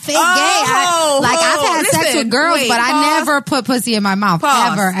 I'm fake Oh, gay. I've had sex listen, with girls, wait, but I pause. never put pussy in my mouth.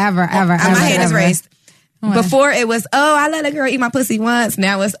 Pause. Ever. And my hand is ever. raised. Before it was, I let a girl eat my pussy once.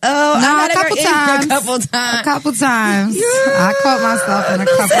 Now it's, I let a couple girl times. eat a couple A times. couple times. I caught myself in a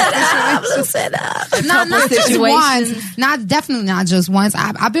couple situations. Not just once. Definitely not just once.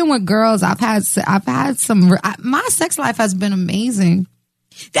 I've been with girls. I've had some. My sex life has been amazing.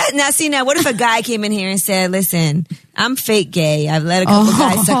 Now, what if a guy came in here and said, "Listen, I'm fake gay. I've let a couple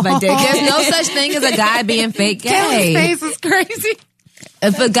guys suck my dick." There's no such thing as a guy being fake Kelly's gay. face is crazy.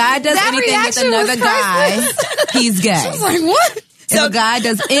 If a guy does That anything with reaction was another guy, he's gay. I was like, what? If a guy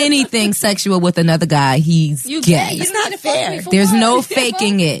does anything sexual with another guy, he's gay. It's not fair. There's no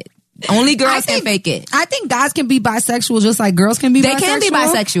faking it. Only girls can fake it. I think guys can be bisexual just like girls can be They bisexual. can be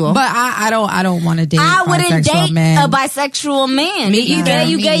bisexual. But I don't want to date I wouldn't bisexual date men. a bisexual man. Me You either. gay,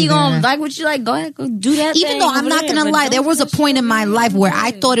 you Me gay, you either. gonna like what you like. Go ahead, go do that. Even thing though I'm over not there, gonna but lie, there don't was a push point it in my on life me. where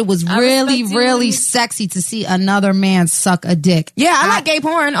I thought it was I really, respect you. really sexy to see another man suck a dick. Yeah, I like gay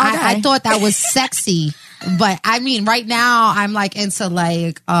porn all day. I thought that was sexy. But I mean, right now I'm like into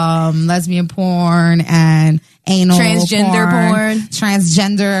like lesbian porn and anal Transgender porn.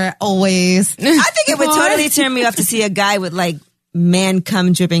 Transgender always. I think it would totally turn me off to see a guy with like man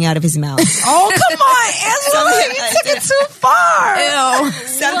cum dripping out of his mouth. Oh come on, Angela, you took it too far. Ew.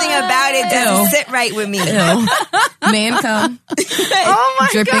 Something about it doesn't sit right with me. Man come Oh my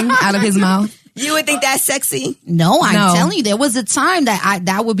dripping God. out of his mouth. You would think that's sexy? No, I'm No. telling you, there was a time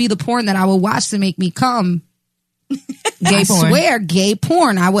that would be the porn that I would watch to make me come. Gay I porn. swear, gay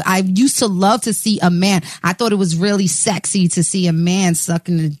porn. I used to love to see a man. I thought it was really sexy to see a man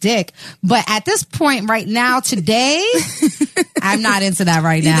sucking a dick. But at this point right now, today, I'm not into that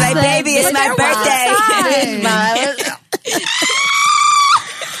right now. Like, baby, it's my birthday.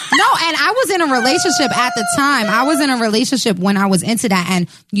 No, and I was in a relationship at the time. I was in a relationship when I was into that. And,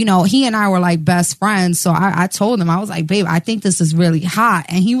 you know, he and I were like best friends. So I told him, I was like, babe, I think this is really hot.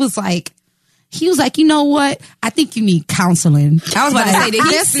 And he was like, you know what? I think you need counseling. I was about to say that he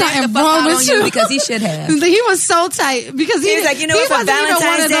There's snapped the something fuck wrong out on with you you. because he should have. He was so tight because He was like, you know what, for wasn't even one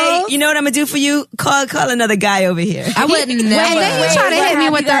Valentine's of Day, those. you know what I'm going to do for you? Call another guy over here. I would never. And then he tried to hit me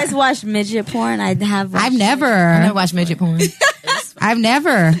with you guys the. watch midget porn? I have. I've I never watched midget porn.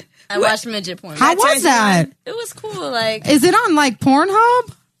 I watched midget porn. How was turns you that? It was cool. Like, Is it on like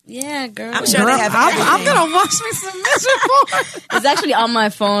Pornhub? yeah, girl. I'm sure they have I'm everything. gonna watch me some midget porn. It's actually on my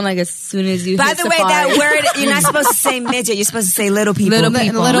phone. Like as soon as you. By hit the way, Safari. that word, you're not supposed to say midget. You're supposed to say little people. Little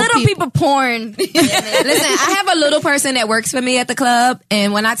people. little people porn. Listen, I have a little person that works for me at the club,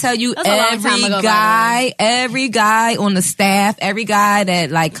 and when I tell you That's a long time ago, by every guy on the staff, every guy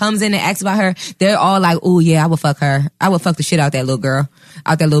that like comes in and asks about her, they're all like, "Oh yeah, I would fuck her. I would fuck the shit out that little girl,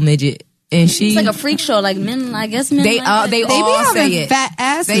 out that little midget." And she, It's like a freak show. Like men, I guess men. they like all that. they They be all having say it. fat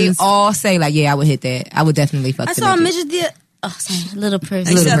asses. They all say like, "Yeah, I would hit that. I would definitely fuck." I the saw a midget." midget. Oh, sorry, little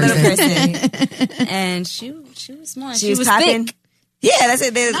person. Little Little person. person. And she was smart. She was popping. thick. Yeah, that's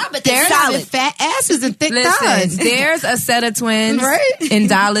it. They're They're solid. having fat asses and thick Listen, thighs. there's a set of twins Right? in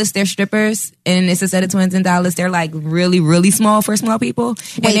Dallas. They're strippers, and it's a set of twins in Dallas. They're like really, really small for small people.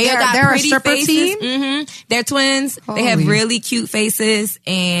 And Wait, they they're- got they're a pretty stripper faces. team? Mm-hmm. They're twins. They have Holy. really cute faces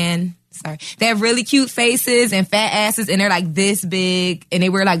and. Sorry. They have really cute faces and fat asses, and they're like this big, and they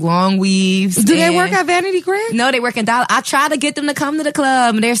wear like long weaves. Do they and- work at Vanity Grant? No, they work in Dallas. I try to get them to come to the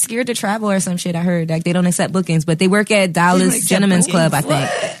club, and they're scared to travel or some shit. I heard like they don't accept bookings, but they work at Dallas Gentlemen's Club. I think.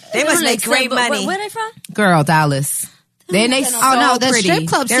 They must make great money. Where they from? Girl, Dallas. Then they Oh no, the pretty. strip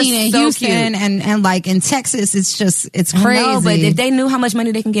club They're scene in so Houston cute. and like in Texas, it's crazy. No, but if they knew how much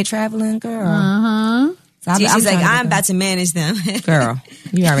money they can get traveling, girl. So She's like, trying I'm about to manage them. girl.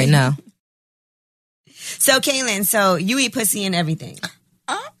 You already know. So, Kaylin, so you eat pussy and everything.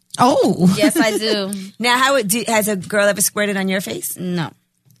 Oh, Yes, I do. Now, has a girl ever squirted on your face? No.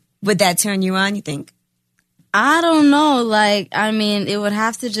 Would that turn you on, you think? I don't know. Like, I mean, it would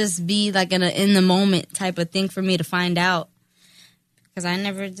have to just be like in the moment type of thing for me to find out. Because I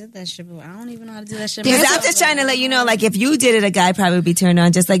never did that shit before. I don't even know how to do that shit. Because I'm myself. just trying to let you know, like, if you did it, a guy probably would be turned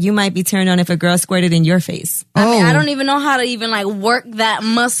on, just like you might be turned on if a girl squirted in your face. I mean, I don't even know how to even like work that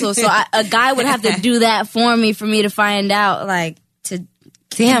muscle. So a guy would have to do that for me to find out, like, to.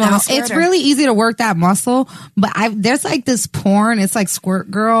 Damn, I'm a it's squirter. really easy to work that muscle, but there's like this porn. It's like Squirt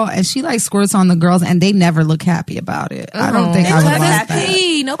Girl, and she like squirts on the girls, and they never look happy about it. I don't think I would like that.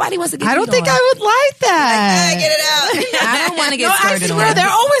 happy. Nobody wants to get I don't beat think on. I would like that. Get it out. I don't want to get I squirted swear on. they're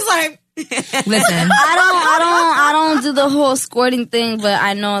always like. Listen, I don't do the whole squirting thing, but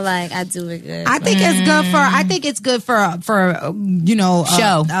I know like I do it good. I think it's good for you know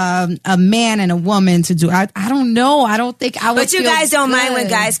Show. a man and a woman to do. I don't know. I don't think I would. But you feel guys don't mind when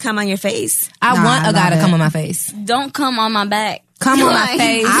good. guys come on your face. I Nah, want I a guy love to it. come on my face. Don't come on my back. Come on my Like,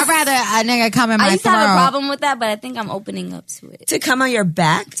 face. I'd rather a nigga come in my I used to throat. have a problem with that, but I think I'm opening up to it. To come on your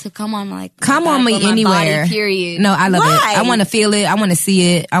back? To come on like Come my on back me or my anywhere. body, period. No, I love Why? it. I want to feel it. I want to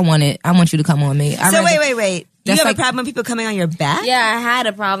see it. I want it. I want you to come on me. So wait. You That's have like- a problem with people coming on your back? Yeah, I had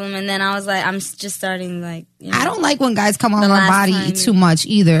a problem, and then I was like, I'm just starting like. You know, I don't like when guys come on The my last body time- too much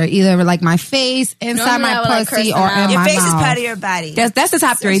either. Either like my face, inside Normally I my would, like, pussy, curse or them out. in Your my face mouth. is part of your body. That's the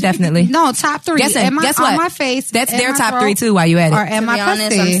top three, definitely. No, top three. Guess Guess what? On my face. That's in their my top throat, three too. While you at Or it. in To my be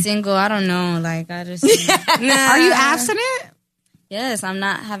honest, pussy. I'm single. I don't know. Like I just. Are you abstinent? Yes, I'm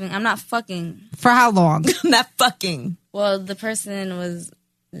not fucking. For how long? Not fucking. Well, the person was.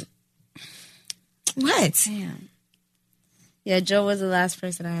 What? Damn. Yeah, Joe was the last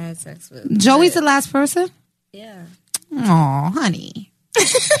person I had sex with. Joey's the last person? Yeah. Oh, honey.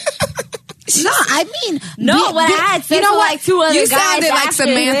 No, I mean, No, but I had sex you know with what? like two other You guys sounded like after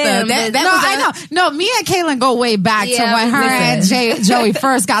Samantha. him, That but- No, was I know. No, me and Kaylin go way back to Yeah, when her listen. and Joey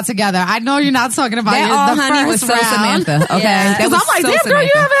first got together. I know you're not talking about That your, all the honey first was so round. Samantha. Okay, Yeah. that Because was I'm like, so damn, girl, you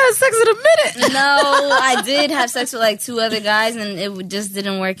Samantha. haven't had sex in a minute. No, I did have sex with like two other guys, and it just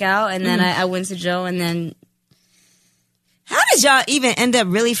didn't work out. And then I went to Joe, and then How did y'all even end up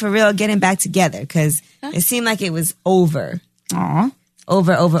really for real getting back together? Because it seemed like it was over. Aw.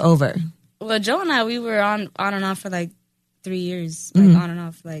 Over. well, Joe and I we were on and off for like 3 years, like on and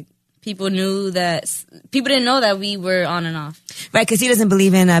off. Like people didn't know that we were on and off. Right, because he doesn't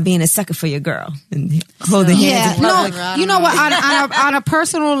believe in being a sucker for your girl and holding Yeah, hands. in no, public. you know what? On a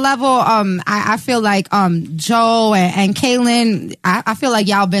personal level, I feel like Joe and Kaylin, I feel like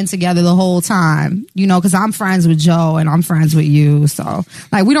y'all been together the whole time. You know, because I'm friends with Joe and I'm friends with you, so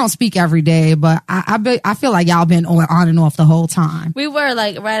like we don't speak every day, but I feel like y'all been on and off the whole time. We were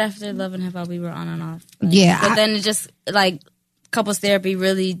like right after Love and Hip Hop, we were on and off. Like, Yeah, but then it just like couples therapy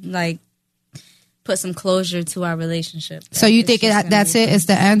really like put some closure to our relationship. So Like, you it's think just that's gonna it? It's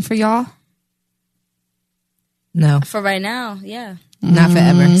the end for y'all? No, be- for right now? Yeah. not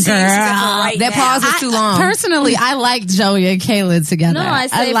forever. Right That now. pause was too long. Personally, I like Joey and Kaylin together. No, I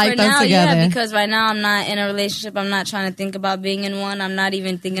say like for them now, together. yeah, because right now I'm not in a relationship. I'm not trying to think about being in one. I'm not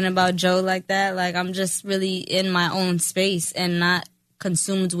even thinking about Joe like that. Like I'm just really in my own space and not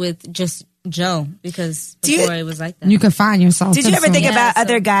consumed with just Joe because Do you- before it was like that. You can find yourself. Did you ever think Yeah, about so-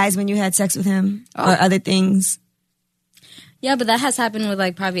 other guys when you had sex with him or other things? Yeah, but that has happened with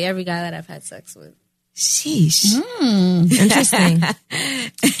like probably every guy that I've had sex with. Sheesh. Interesting.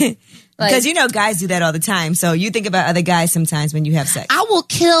 Because you know guys do that all the time. So you think about other guys sometimes when you have sex. I will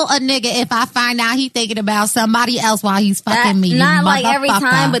kill a nigga if I find out he thinking about somebody else while he's fucking That, me. you not like every motherfucker.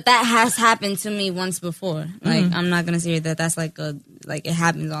 time, but that has happened to me once before. Like I'm not gonna say that that's like it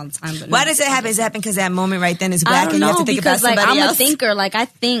happens all the time. But Why no. does it happen? Does it happen because that moment right then is I whack don't and you have know to think about because like somebody I'm else? a thinker. Like I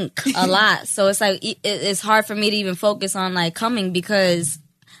think a lot, so it's like it's hard for me to even focus on like coming because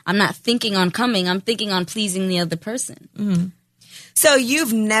I'm not thinking on coming. I'm thinking on pleasing the other person, So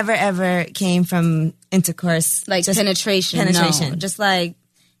you've never ever came from intercourse, like just penetration. penetration. No, just like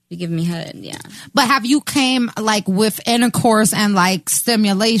you give me head. Yeah, But have you came like with intercourse and like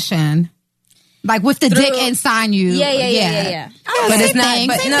stimulation? Like with the dick inside you? yeah. But it's Same not. thing,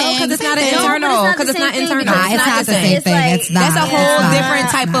 But same no, thing, because it's same not thing. internal. No, Because it's not the same internal. thing, Nah, it's not the same It's thing. like- It's not. That's a It's whole not. different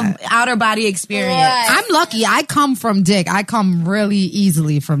type of outer body experience. Right. I'm lucky. I come from dick. I come really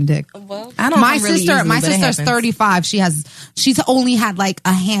easily from dick. Well, I don't. My come really sister, easily, my but it sister's happens. 35. She's only had like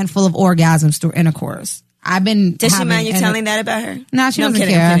a handful of orgasms through intercourse. I've been. Does she mind you telling that about her? No, she doesn't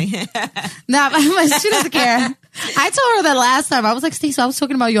care. No, she doesn't care. I told her that last time. I was like, Stacey, I was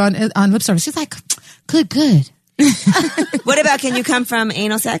talking about you on lip service. She's like, good. What about, can you come from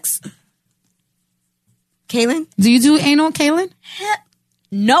anal sex? Kaylin? Do you do anal, Kaylin?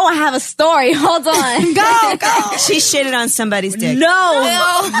 No, I have a story. Hold on. Go. She shitted on somebody's dick. No.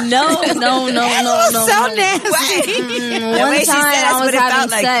 So nasty. One time I was having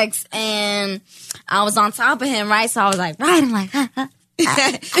sex and I was on top of him, right? So I was like, right. I'm like,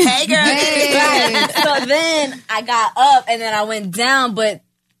 Hey, girl. Right. So then I got up and then I went down, but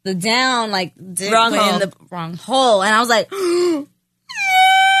the down, like, Wrong went hole. in the wrong hole. And I was like,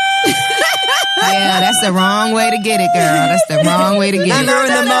 Yeah, that's the wrong way to get it, girl. That's the wrong way to get it. You're in the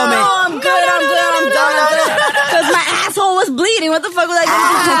moment. no, I'm good. I'm done. Because my asshole was bleeding. What the fuck was I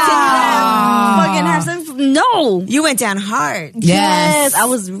going to continue to fucking have sex? No. You went down hard. Yes, I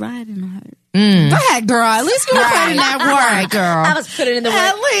was riding hard. Go ahead, girl. At least you were putting that work, girl. I was putting in the work.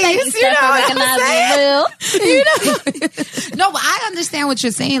 At least, Thank you, Steph, for recognizing Will. No, but I understand what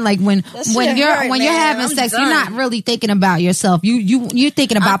you're saying. Like when you're having sex, done. you're not really thinking about yourself. You're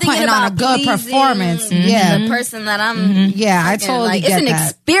thinking about putting on a good performance. Yeah, The person that I'm. yeah, I fucking, totally like, get it's an that.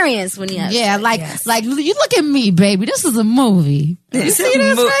 experience when you have Yeah, sex. like you look at me, baby. This is a movie. You see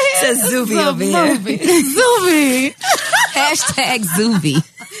this right here? It's a Zuby This is over here. movie. Zuby. Hashtag Zuby.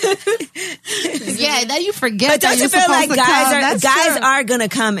 Yeah, then you forget But that don't you're you feel supposed like to guys come. are That's guys true. are gonna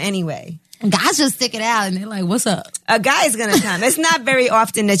come anyway? Guys just stick it out and they're like, "What's up?" A guy is gonna come. It's not very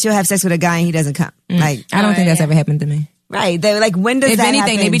often that you'll have sex with a guy and he doesn't come. Like, I don't think that's ever happened to me. right? They like, when does If that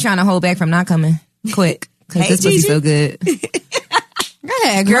anything, happen? they be trying to hold back from not coming quick because Hey, this pussy's Gigi. so good. Go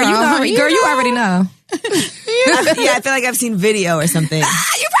ahead, Girl, you already know. Yeah, I feel like I've seen video or something.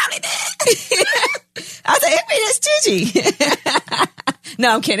 You probably did. I was like, hey, that's Gigi.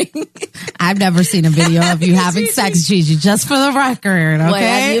 No, I'm kidding. I've never seen a video of you having sex, Gigi. Just for the record, okay? What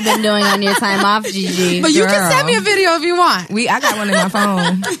have you been doing on your time off, Gigi? But you can Girl. send me a video if you want. I got one in my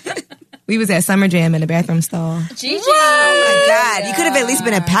phone. We was at Summer Jam in the bathroom stall. Gigi. Oh my God, you could have at least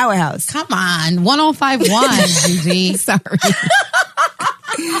been a powerhouse. Come on, 105.1, Gigi. Sorry.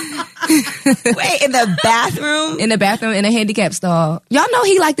 Wait, in the bathroom? In the bathroom in a handicap stall. Y'all know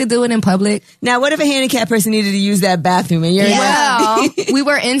he liked to do it in public. Now, what if a handicapped person needed to use that bathroom and you're Well, we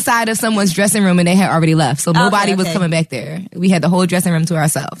were inside of someone's dressing room and they had already left. So nobody was okay. coming back there. We had the whole dressing room to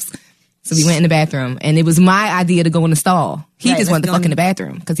ourselves. So we went in the bathroom and it was my idea to go in the stall. He Right, just let's wanted to go fuck in- in the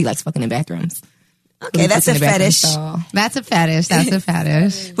bathroom because he likes fucking in bathrooms. Okay, that's a fetish. That's a fetish. That's a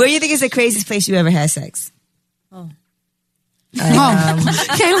fetish. Where do you think is the craziest place you ever had sex?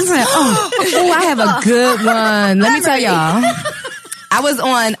 Kayla said, Oh, I have a good one. Let me tell y'all. I was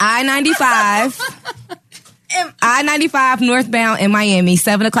on I-95 northbound in Miami,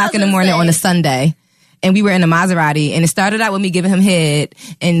 7 o'clock in the morning on a Sunday. And we were in a Maserati, and it started out with me giving him head,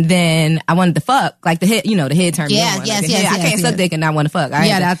 and then I wanted to fuck, like the head, the head turned me Yes, on. yes, Like the yes, head. I yes, can't suck yes. dick and not want to fuck. All right?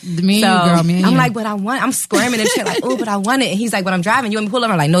 Yeah, that's me and you, girl, me and I'm you. like, but I'm squirming and shit, like, oh, but I want it. And he's like, but I'm driving. You want me to pull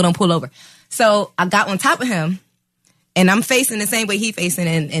over? I'm like, no, don't pull over. So I got on top of him, and I'm facing the same way he facing,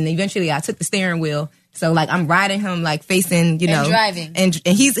 and eventually I took the steering wheel. So like I'm riding him like facing, driving. and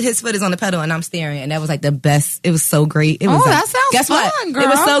his foot is on the pedal and I'm steering, and that was like the best. It was so great. It was that sounds guess fun, what? girl. It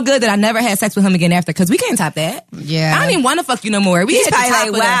was so good that I never had sex with him again after because we can't top that. Yeah. I don't even want to fuck you no more. We He's hit the probably top like,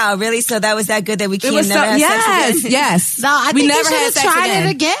 of the- wow, really? So that was that good that we It can't was so never have sex yes, again? yes. no, I we think never you should had have sex tried again.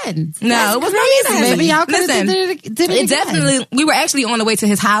 it again. No, it was no need to have Maybe sex. y'all could have Listen, did it again. definitely. We were actually on the way to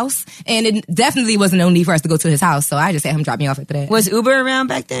his house, and it definitely wasn't no need for us to go to his house. So I just had him drop me off after that. Was Uber around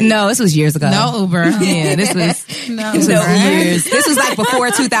back then? No, this was years ago. No Uber. Yeah, this was No this was Uber. years. This was like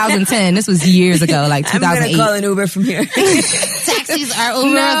before 2010. This was years ago, like I'm going 2008. to call an Uber from here. Taxis are Uber.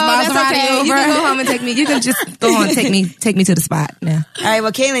 No, that's Maserati okay. Uber. You can go home and take me. You can just go home and take me to the spot now. All right,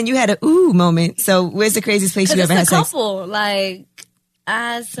 well, Kaylin, you had a ooh moment. So where's the craziest place you Because ever it's had a sex? couple. Like,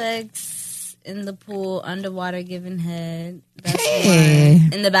 I had sex in the pool, underwater, giving head. That's Hey.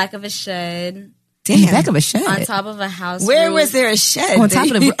 one. In the back of a shed. In the back of a shed. On top of a house. Where roof. was there a shed? On top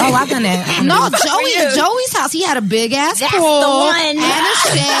of the I've done that. No, Joey's house. He had a big ass That's pool the one. and a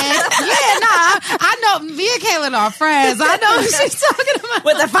shed. Yeah, nah, I know. Me and Kaylin are friends. I know what she's talking about.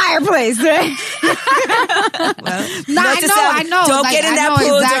 With a fireplace, right? No, I know. Don't Like, get in I that know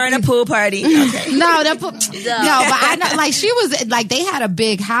pool exactly. during a pool party. Okay. No, no, but I know. Like she was like they had a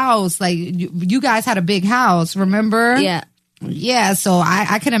big house. Like you guys had a big house. Remember? Yeah. Yeah. So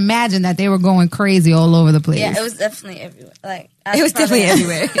I can imagine that they were going crazy all over the place. Yeah, it was definitely everywhere. Like, It was definitely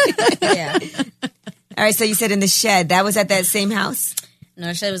everywhere. Yeah. All right, so you said in the shed. That was at that same house?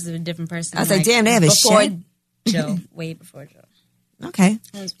 No, she was a different person. I was like, damn, they have a before shed? Joe. Way before Joe. Okay.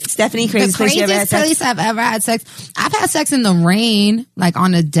 Stephanie, craziest place you ever had sex? Place I've ever had sex. I've had sex in the rain, like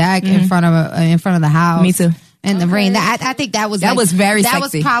on the deck in front of the house. Me too. In the rain. I think that was very that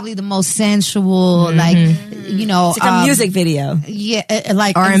sexy. was probably the most sensual, like, you know. It's like a music video. Yeah,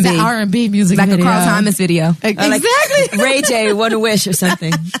 like R&B. R&B music Like video. a Carl Thomas video. Exactly. Ray J, One Wish or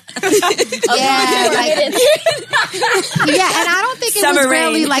something. Yeah, like, and I don't think it Summer was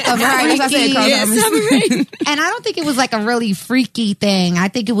really rain. like a freaky. And I don't think it was like a really freaky thing. I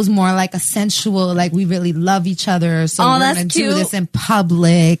think it was more like a sensual, like we really love each other, so we're that's gonna do cute. this in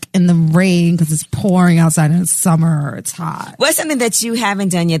public in the rain because it's pouring outside and it's summer. It's hot. What's something that you haven't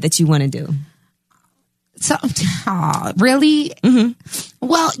done yet that you want to do? So, really? Mm-hmm.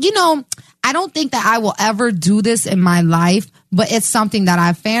 Well, you know, I don't think that I will ever do this in my life, but it's something that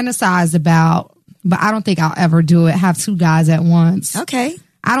I've fantasized about, but I don't think I'll ever do it. Have 2 guys at once. Okay.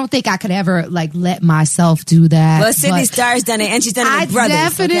 I don't think I could ever like let myself do that. Well, Sydney but Star's done it, and she's done it I with brothers.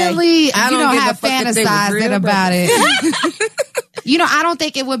 definitely, I don't give a have fuck if they were fantasized real it about it. You know, I don't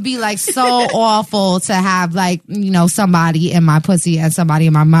think it would be like so awful to have like, you know, somebody in my pussy and somebody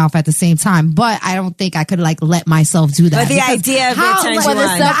in my mouth at the same time. But I don't think I could like let myself do that. But the Because idea of it turns you for the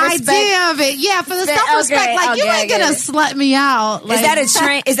on. the self-respect- idea of it, yeah, for the self-respect, okay, like you okay, I ain't get gonna it. slut me out. Like, Is that a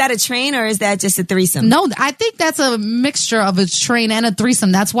train? Is that a train or is that just a threesome? No, I think that's a mixture of a train and a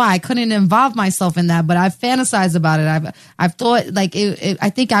threesome. That's why I couldn't involve myself in that, but I've fantasized about it. I've thought like I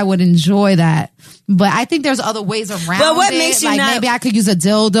think I would enjoy that, but I think there's other ways around. But what it. makes you like not- maybe I could use a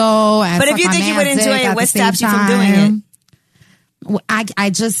dildo. And But if suck you my think you would man's enjoy dick it, at what the same stops you from doing time.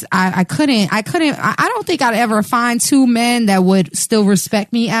 I couldn't. I don't think I'd ever find 2 men that would still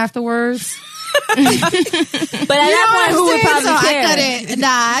respect me afterwards. But at that point, who would probably care?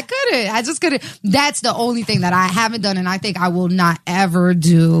 I couldn't. I just couldn't. That's the only thing that I haven't done, and I think I will not ever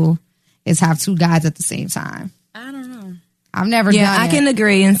do is have 2 guys at the same time. I don't know. I've never Yeah, done I it. can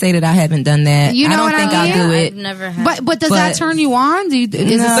agree and say that I haven't done that. You know I don't what I think mean? I'll do I've it. never had. But does that turn you on? Do you, is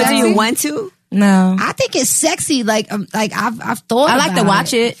it But do you sexy? want to? No. I think it's sexy. Like I've thought. I like to about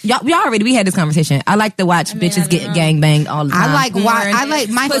watch it. Y'all we had this conversation. I like to watch bitches get gang banged all the time. I like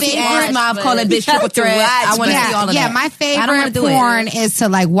my Pussy ass favorite. mouth, call that bitch triple threat. I want to see all of that. Yeah, my I don't wanna favorite do it. porn is to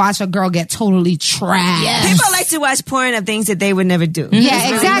like watch a girl get totally trashed. People like to watch porn of things that they would never do. Yeah, That's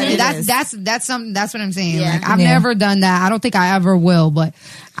really exactly. what it is. That's what I'm saying. Yeah. Like I've Yeah. never done that. I don't think I ever will, but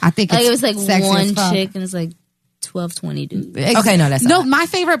I think Like it's it was like sexy as one fuck. chick and it's like 12, 20 dudes. Okay, no, that's no. not. My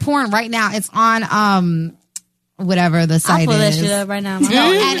favorite porn right now. It's on whatever the I'll site pull that is. shit up right now. No,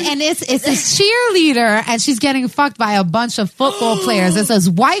 and it's this cheerleader, and she's getting fucked by a bunch of football players. It's this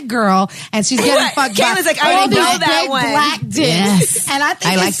white girl, and she's getting What? fucked Kayla's by like, I all already these know that big one. black dicks. Yes. And I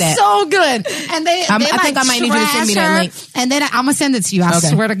think I like it's that. so good. And they I like think I might need you to send me that trash her. link. And then I'm gonna send it to you. I Okay.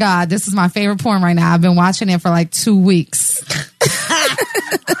 swear to God, this is my favorite porn right now. I've been watching it for like 2 weeks.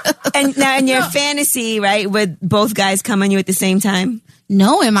 And now in your fantasy, right, would both guys come on you at the same time?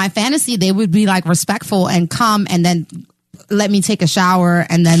 No, in my fantasy, they would be like respectful and come and then let me take a shower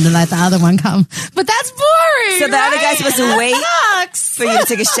and then let the other one come. But that's boring. So the other right? guy's supposed to wait Sucks. for you to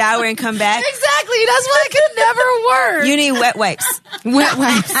take a shower and come back? Exactly. That's why it could never work. You need wet wipes. Wet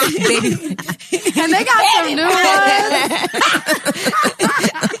wipes. And they got some new ones.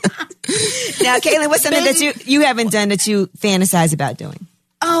 Now, Caitlin, what's something that you haven't done that you fantasize about doing?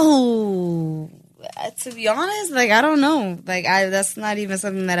 Oh, to be honest, like I don't know. Like that's not even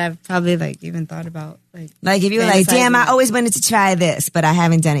something that I've probably like even thought about. Like if you were like, damn, I always wanted to try this, but I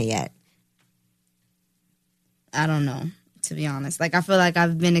haven't done it yet. I don't know. To be honest, like I feel like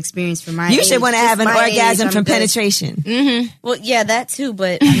I've been experienced for my. You age, should want to just have an my orgasm age, from I'm good. penetration. Well, yeah, that too.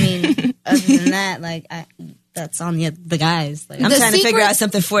 But I mean, other than that, like that's on the guys. Like, I'm The trying to figure secret- out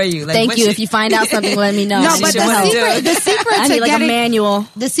something for you. Like, thank what you. should- If you find out something, let me know. No, I but should wanna do it. the secret I to need like a getting manual.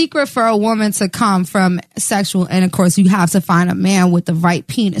 the secret for a woman to come from sexual intercourse, you have to find a man with the right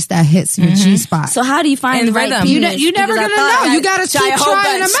penis that hits your G spot. So how do you find And the right rhythm. penis? You never Because I gonna thought know. I- You gotta try keep a whole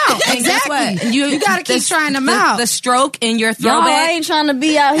trying them bunch. out. And guess what? Exactly. You gotta keep trying them out. The stroke in your Y'all throwback. ain't trying to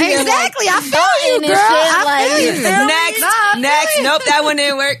be out here. Exactly. Like, I feel you, and girl. shit, I like, feel you. you feel me? Next, Nah, I feel next. you. Nope, that one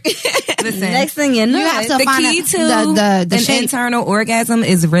didn't work. Listen, Next thing you know, You have to the find key a- to the an shape. internal orgasm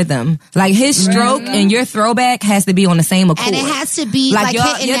is rhythm. Like his stroke and your throwback has to be on the same accord. And it has to be like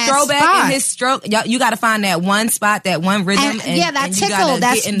hitting your that throwback spot. and his stroke. You got to find that one spot, that one rhythm. And, yeah, that and tickle. You gotta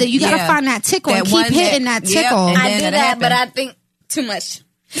That's get in- you gotta yeah. find that tickle and That keep one hitting that yep, tickle. and I then do it'll that, happen. but I think too much.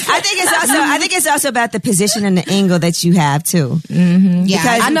 I think it's also about the position and the angle that you have too. Yeah,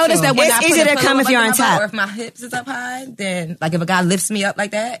 Because I noticed that when it's I put easier a to pillow come if up you're under on my butt, top. or if my hips is up high, then like if a guy lifts me up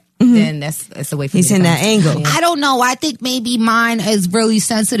like that, then that's a way for He's me to in come. that angle. Yeah. I don't know. I think maybe mine is really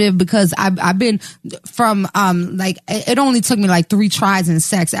sensitive because I've been from like it only took me like 3 tries in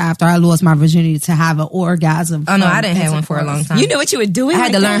sex after I lost my virginity to have an orgasm. Oh no, I didn't have one for a long time. You know what you were doing? I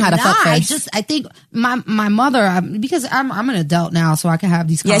had to learn how to fuck first. I think my mother, because I'm an adult now, so I can have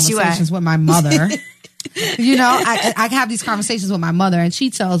these Yes, you are. conversations with my mother. You know, I have these conversations with my mother, and she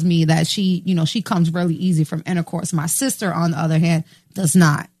tells me that she comes really easy from intercourse. My sister, on the other hand, does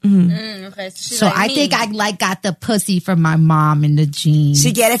not. Okay, So like I me. think I got the pussy from my mom in the genes.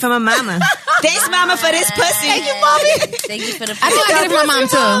 She get it from her mama. Thanks, mama, for this pussy. Thank you, mommy. Thank you for the. I think I get it from my mom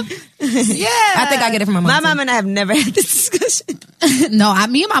too. Yeah, I think I get it from my mom. My too. mom and I have never had this discussion. No,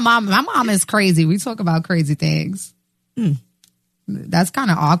 me and my mom is crazy. We talk about crazy things. That's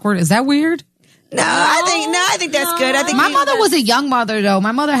kind of awkward. Is that weird? No, I think that's good. I think My mother was a young mother, though.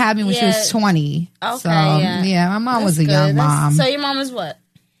 My mother had me when she was 20 Okay, so, yeah. my mom was a That's young good. mom. So your mom is what?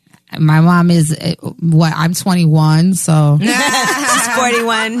 My mom is, I'm 21, so. She's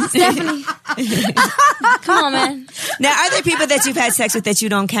 41. Come on, man. Now, are there people that you've had sex with that you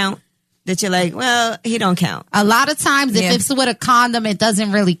don't count? That you're like, well, he don't count. A lot of times, if Yeah. it's with a condom, it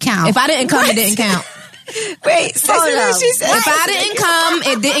doesn't really count. If I didn't come, it didn't count. Wait, so what she said. If I didn't come,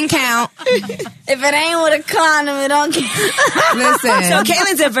 it didn't count. If it ain't with a condom, it don't count. Listen, So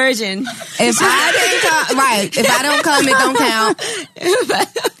Caitlin's a virgin. if I didn't come, right? If I don't come, it don't count.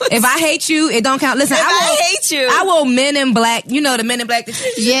 If I hate you, it don't count. Listen, If I I hate you. will Men in Black. You know the Men in Black.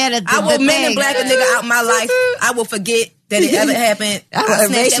 yeah, I will Men in Black a nigga out my life. I will forget that it ever happened. I will I'll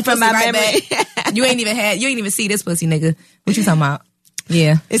snatch erase that you from pussy my right memory. back. You ain't even see this pussy, nigga. What you talking about?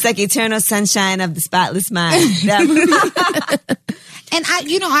 Yeah. It's like eternal sunshine of the spotless mind. That- And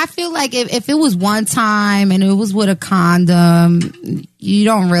I feel like if it was one time and it was with a condom, you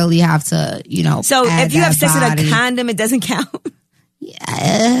don't really have to, so add if you have that sex body. with a condom, it doesn't count.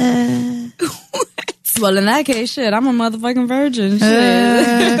 Well, in that case, shit, I'm a motherfucking virgin.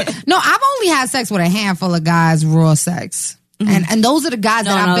 No, I've only had sex with a handful of guys, raw sex. And those are the guys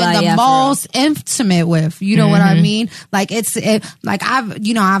that I've been the most intimate with. You know what I mean? Like I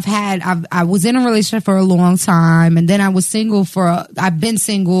was in a relationship for a long time, and then I've been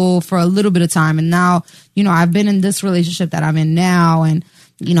single for a little bit of time, and now, I've been in this relationship that I'm in now, and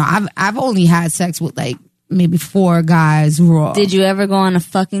I've only had sex with like maybe 4 guys raw. Did you ever go on a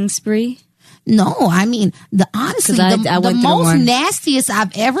fucking spree? No, I mean, honestly, 'Cause I the went through most one. nastiest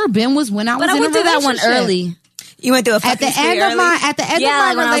I've ever been was when I was But I in a went through that one relationship. early. You went through a At fucking the spree end early? of my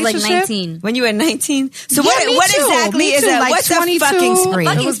When I was like relationship. 19. When you were 19? So Yeah, me what too. exactly Me is too, that? like What's 22. a fucking spree?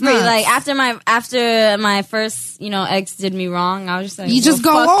 Fuck- Fucking was spree. nuts. Like after my first, ex did me wrong, I was just like, You just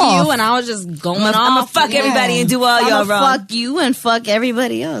well, go fuck off. you, and I was just going off. I'm gonna fuck everybody and do all y'all wrong. Fuck you and fuck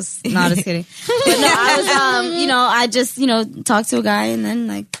everybody else. No, just kidding. But no, I was, I just, talked to a guy and then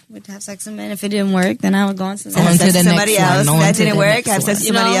like would have sex with him. And if it didn't work, then I would go on to the On next. to the somebody next else. one. On That to didn't the work. next Have sex with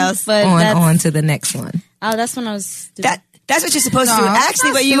one. somebody else. But On to the next one. that's when I was stupid. That's what you're supposed to do. No,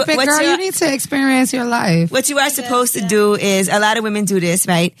 Actually, that's not stupid, girl, you need to experience your life. What you are supposed to do is, a lot of women do this,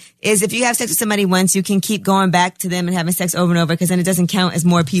 right? Is if you have sex with somebody once, you can keep going back to them and having sex over and over because then it doesn't count as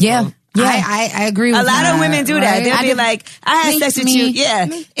more people. Yeah. I agree with A lot that, of women do that. right? They'll be like, I had Me- sex with me-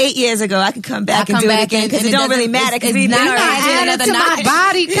 you, 8 years ago. I can come back I and come do it back again and- because it and it don't really doesn't- matter because it's we've been not already. adding added another to my notch.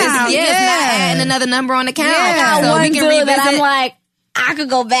 body count. It's not adding another number on the count. Yeah. I got So one we can dude that I'm revisit. like, I could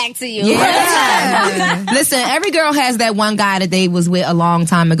go back to you. Yeah. Listen, every girl has that one guy that they was with a long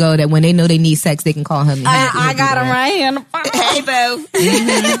time ago that when they know they need sex, they can call him. I got him right here in the phone. Hey, boo.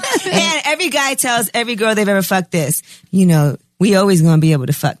 And every guy tells every girl they've ever fucked this, we always gonna be able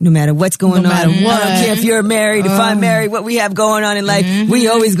to fuck no matter what's going No on. matter I what. don't care if you're married, if I'm married, what we have going on in life, we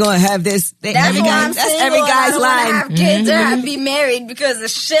always gonna have this. That's Every why guy- I'm that's single every and I guy's don't wanna line. have kids or I'd be married because of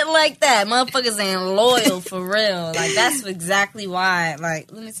shit like that. Motherfuckers ain't loyal for real. Like that's exactly why. Like,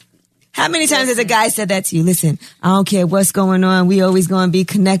 let me. How many times has a guy said that to you? Listen, I don't care what's going on. We always gonna be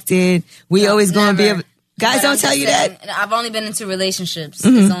connected. We always gonna be. Never. Guys But don't I'm tell just you saying, that. I've only been in 2 relationships.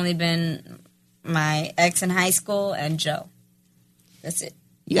 It's only been my ex in high school and Joe. That's it.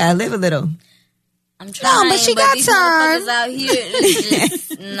 You gotta live a little. I'm trying, but she got these time. motherfuckers out here is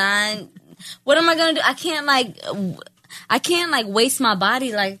just not. What am I gonna do? I can't like waste my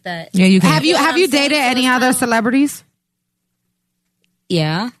body like that. Yeah, you can. Have you know what I'm saying? dated So any it's other not- celebrities?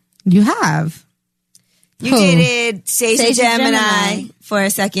 Yeah. You have. You Who? dated Stacey Stacey Gemini Gemini. for a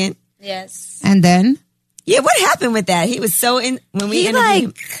second. Yes. And then? Yeah, what happened with that? He was so in when we He interviewed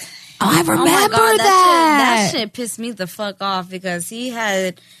him. Oh, I remember Oh my God, that. That shit pissed me the fuck off because he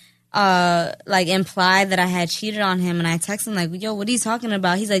had like implied that I had cheated on him, and I texted him like, yo, what are you talking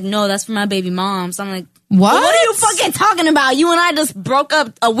about? He's like, no, that's for my baby mom. So I'm like, What? What are you fucking talking about? You and I just broke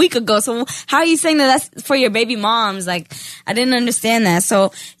up a week ago. So how are you saying that that's for your baby moms? Like, I didn't understand that.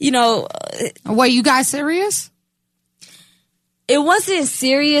 So, you know, Were you guys serious? it wasn't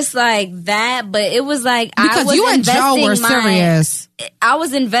serious like that, but it was like I Because was you and Joe were investing serious. I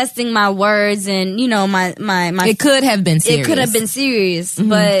was investing my words and, you know, my It could have been serious. It could have been serious,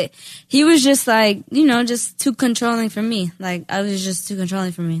 but he was just like, you know, just too controlling for me. Like, I was just too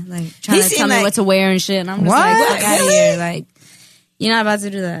controlling for me. Like, trying to tell me what to wear and shit. And I'm just like, What? fuck out of here. Like, you're not about to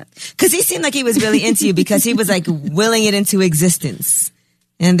do that. Because he seemed like he was really into you because he was like willing it into existence.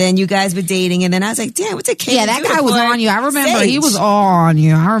 And then you guys were dating, and then I was like, damn, what's a kid? Yeah, that guy was on you. I remember he was all on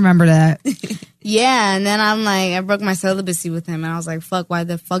you. I remember that. Yeah, and then I'm like, I broke my celibacy with him, and I was like, fuck, why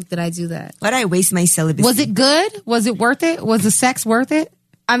the fuck did I do that? Why'd I waste my celibacy? Was it good? Was it worth it? Was the sex worth it?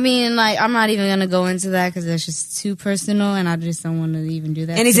 I mean, like, I'm not even gonna go into that because that's just too personal, and I just don't want to even do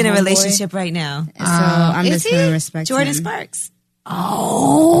that. And he's to in a homeboy. relationship right now. So I'm is just gonna he? respect Jordan him. Sparks.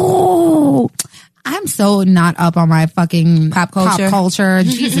 Oh, I'm so not up on my fucking pop culture.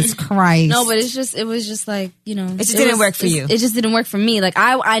 Jesus Christ. No, but it was just like, you know, It just didn't work for you. It just didn't work for me. Like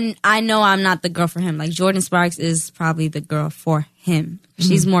I know I'm not the girl for him. Like Jordan Sparks is probably the girl for him.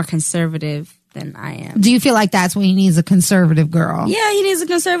 She's more conservative than I am. Do you feel like that's when he needs a conservative girl? Yeah, he needs a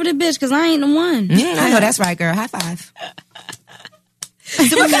conservative bitch because I ain't the one. I know that's right, girl. High five.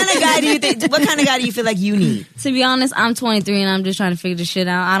 So what kind of guy do you think? What kind of guy do you feel like you need? To be honest, I'm 23 and I'm just trying to figure this shit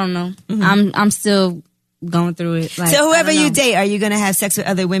out. I don't know. I'm still going through it. Like, So whoever I don't you know. date, are you going to have sex with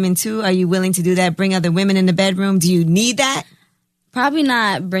other women too? Are you willing to do that? Bring other women in the bedroom? Do you need that? Probably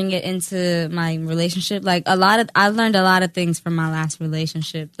not bring it into my relationship. Like I learned a lot of things from my last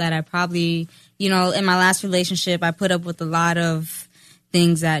relationship that I probably, you know, in my last relationship, I put up with a lot of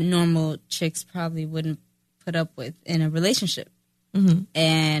things that normal chicks probably wouldn't put up with in a relationship.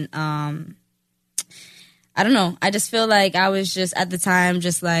 And I don't know. I just feel like I was just at the time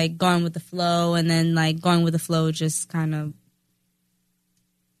just like going with the flow, and then like going with the flow just kind of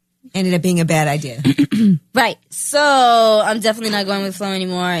Ended up being a bad idea. right. So I'm definitely not going with the flow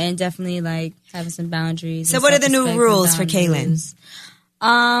anymore, and definitely like having some boundaries. So and what are the new self-respect and rules for boundaries.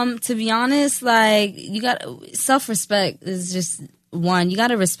 To be honest, like you got self-respect is just one. You got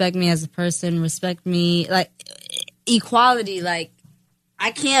to respect me as a person. Respect me, like equality. Like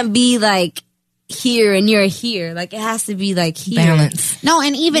I can't be like here and you're here. Like it has to be like here. Balance. No,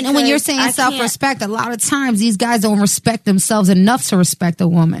 and even when you're Because saying I can't- self-respect, a lot of times these guys don't respect themselves enough to respect a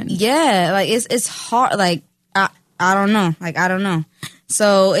woman. Yeah, like it's hard. Like I don't know. Like I don't know.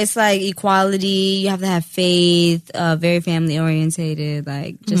 So it's like equality. You have to have faith. Very family orientated.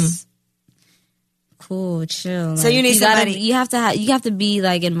 Like just cool, chill. So Like, you need somebody- You have to be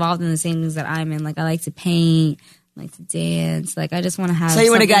like involved in the same things that I'm in. Like I like to paint. I like to dance. Like I just want to have. So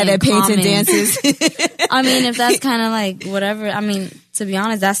you want a guy something that in paints and common. dances? I mean, if that's kind of like whatever. I mean, to be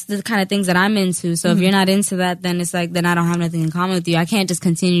honest, that's the kind of things that I'm into. So if you're not into that, then it's like then I don't have nothing in common with you. I can't just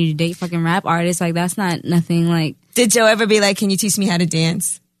continue to date fucking rap artists. Like that's not nothing. Like Did Joe ever be like, can you teach me how to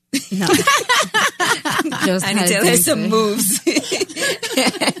dance? no. Just I need to learn some moves.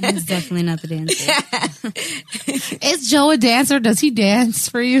 He's definitely not the dancer. Is Joe a dancer? Does he dance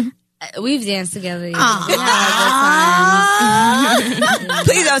for you? We've danced together. Yeah. Aw. We had a good time.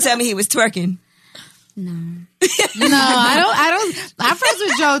 Please don't tell me he was twerking. No, I don't. I'm friends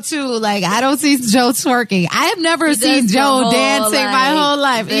with Joe too. Like I don't see Joe twerking. I have never seen does the Joe whole, dancing my like, whole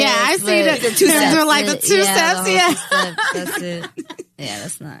life. this, Yeah, I see like, the the two him steps. doing like the two steps. the Yeah, whole step, that's it. Yeah,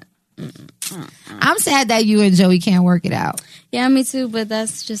 that's not. I'm sad that you and Joey can't work it out. Yeah, me too. But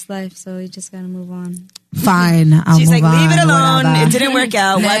that's just life. So you just gotta move on. Fine, I'll She's move like, leave on, it alone. whatever. It didn't work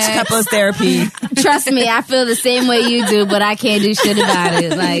out. Watch couples therapy. Trust me, I feel the same way you do, but I can't do shit about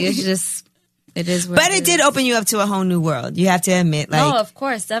it. Like it's just, it is. What But it did open you up to a whole new world. You have to admit, like, Oh, of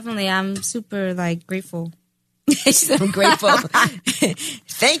course, definitely. I'm super like grateful. she's so grateful.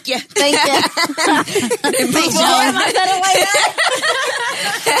 Thank you. Thank you.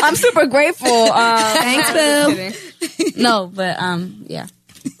 I'm super grateful. Thanks, Boo. No, but yeah,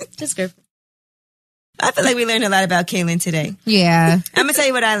 just grateful. I feel like we learned a lot about Kaylin today. Yeah, I'm gonna tell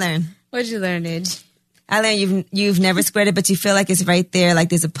you what I learned. What'd you learn, Idge? I learned you've never squirted, but you feel like it's right there, like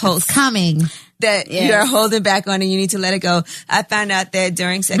there's a pulse coming. that you're holding back on, and you need to let it go. I found out that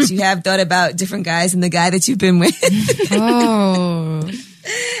during sex, you have thought about different guys and the guy that you've been with. Oh,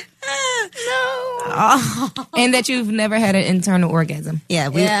 And that you've never had an internal orgasm. Yeah,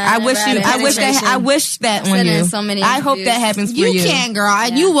 I wish that on you. So many I hope that happens for you. You can, girl.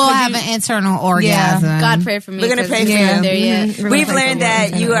 And you will have an internal orgasm. God pray for me. We're going to pray for you. There yet. We've learned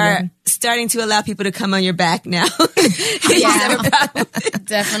that you are starting to allow people to come on your back now.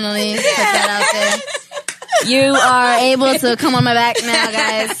 Definitely put that out there. You are able to come on my back now,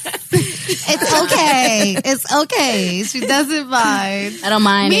 guys. It's okay. It's okay. She doesn't mind. I don't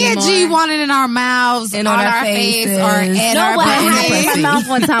mind Me anymore. and G want it in our mouths, and on on our our face, faces. or in No, our but I pussy. had it in my mouth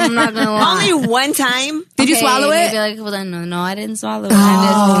one time. I'm not gonna lie. Only one time? Did you swallow it? Maybe like, well, no, I didn't swallow it.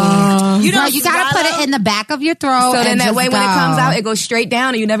 You No, you gotta put it in the back of your throat. So then and that just way when it go. comes out, it goes straight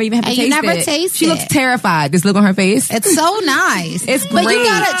down and you never even have to And taste you it. never taste She it. looks terrified. This look on her face. It's so nice. It's But you great.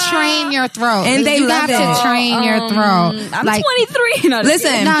 gotta train your throat. And they you love have it. to train your throat. I'm like, 23. No,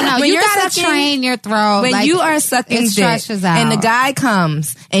 Listen, no, when you you're gotta sucking- train your throat. When like, you are sucking it dick stretches out. and the guy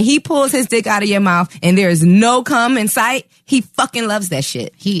comes and he pulls his dick out of your mouth and there is no cum in sight, he fucking loves that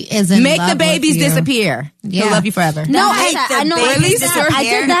shit. he isn't. Make the babies disappear. Yeah. He'll love you forever. No, Make the I know. babies I did that. disappear. I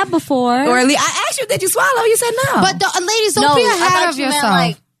did that before. Or at least I asked you, did you swallow? You said no. But the, ladies, don't no, be I ahead thought of you meant, yourself.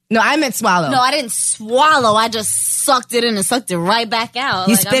 like, no, I meant swallow. no, I didn't swallow. I just sucked it in and sucked it right back out.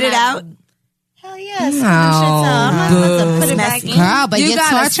 You Like, spit it out? Hell yes. I'm not supposed to put it back in. Girl, but you you're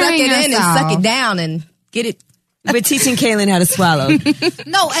gotta suck torturing it yourself. in and suck it down and get it. We're teaching Kaylin how to swallow.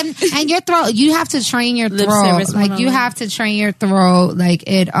 No, and your throat, you have to train your Lip throat. service Like you 101. have to train your throat. Like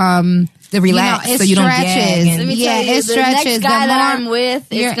it To relax it so you don't stretches. gag. Let And, me Yeah, tell you, it the stretches. next The guy that more I'm with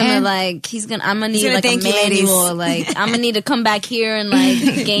you're is gonna in- like. I'm gonna need gonna like a thank you, ladies. manual. Like I'm gonna need to come back here and like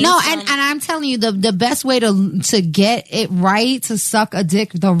gain. No, some. and I'm telling you, the best way to get it right, to suck a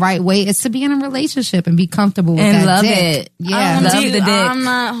dick the right way, is to be in a relationship and be comfortable with And that love dick. it. Yeah, Love the dick. I'm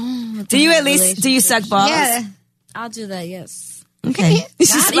not. Do you at least, do you suck balls? yeah. I'll do that. Yes. Okay. you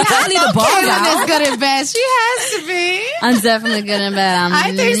gotta leave the ball Kaylin out. is good at bed. She has to be. I'm definitely good and bad.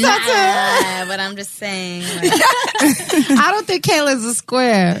 I think so, too. But I'm just saying. Like, I don't think Kayla's a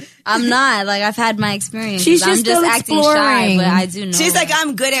square. I'm not. Like I've had my experiences. She's I'm just just still acting shy, exploring. but I do know. She's like,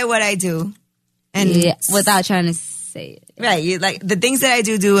 I'm good at what I do. And yeah, without trying to say it. right, you like the things that I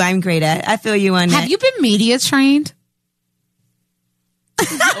do, I'm great at. I feel you on that. Have you been media trained?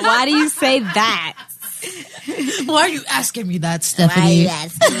 Why do you say that? Why are you asking me that, Stephanie?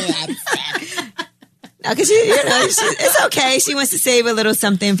 Because it's okay. She wants to save a little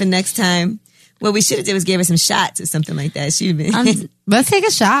something for next time. What we should have did was gave her some shots or something like that. She'd be. Let's take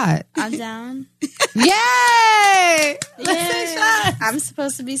a shot. I'm down. Yay! Yeah. I'm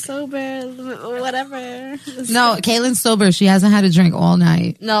supposed to be sober. Whatever. No, Kaylin's sober. She hasn't had a drink all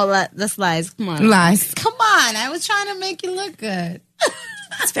night. No, that's lies. Come on. Lies. Come on, I was trying to make you look good.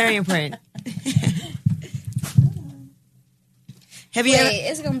 It's very important. Have you ever? Wait,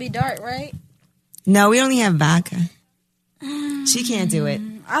 it's gonna be dark, right? No, we only have vodka. She can't do it.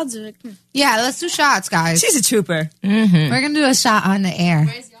 I'll do it. Yeah, let's do shots, guys. She's a trooper. We're gonna do a shot on the air.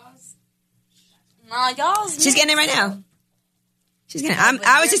 Nah, y'all's. She's getting it right now. She's getting.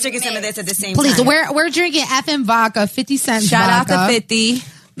 I was just drinking some of this at the same Please, time. we're drinking FM vodka, 50 cents Shout vodka. out to 50.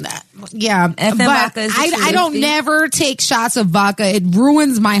 Yeah, FM but vodka is the I don't 50. never take shots of vodka. It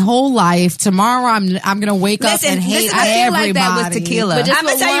ruins my whole life. Tomorrow I'm gonna wake up Listen, and hate listen, I feel everybody. like that with tequila. But just I'm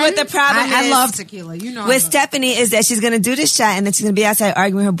gonna with tell you one, what the problem is. I love tequila. You know, I with love Stephanie is that she's gonna do this shot and then she's gonna be outside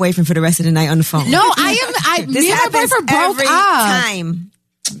arguing with her boyfriend for the rest of the night on the phone. No, me this and my happens boyfriend broke every up. time.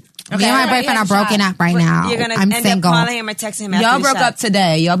 Me and my boyfriend are broken up right now. You're gonna I'm end single. up calling him or texting him. After Y'all the broke shot. up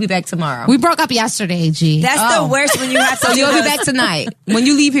today. Y'all be back tomorrow. We broke up yesterday, G. That's the worst when you have to. so do you'll be those- back tonight. When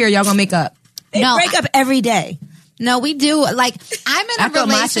you leave here, y'all gonna make up. They No, break up every day. No, we do. Like, I'm in I a thought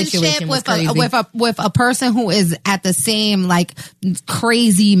my relationship situation was with crazy. with a person who is at the same like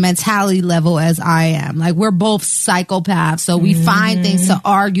crazy mentality level as I am. Like, we're both psychopaths, so we find things to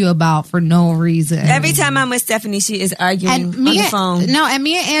argue about for no reason. Every time I'm with Stephanie, she is arguing and on me, the phone. no, and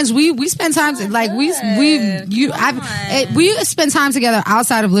me and Ange, we spend time like we spend time together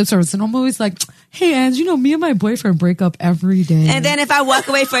outside of lip service, and I'm always like, hey, Ange, you know, me and my boyfriend break up every day. And then if I walk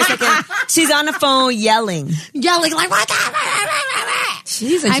away for a second, she's on the phone yelling. yelling like, what the?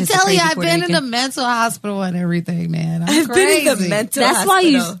 She's I'm telling you, I've been in the mental hospital and everything, man. I've been in the mental That's why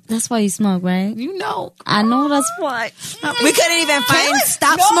hospital. That's why you smoke, right? You know, I know that's why. We couldn't even find. Kaylin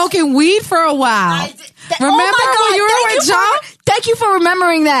stopped smoking weed for a while. Remember when you were with John? Thank you for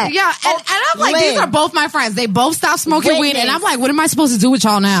remembering that. Yeah, and I'm like, Lynn. these are both my friends. They both stopped smoking weed, and Witness. I'm like, what am I supposed to do with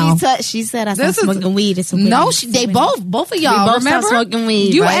y'all now? She said I This stopped is- smoking weed. It's okay. No, they both of y'all. both remember stopped smoking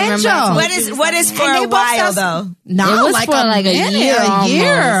weed, You right? and Remember I Joe. told What is for And they a both while stopped- though? No, It was like for like a minute, year a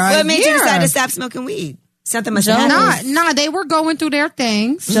year. almost. What made you year. decide to stop smoking weed? Something must have happened. Nah, they were going through their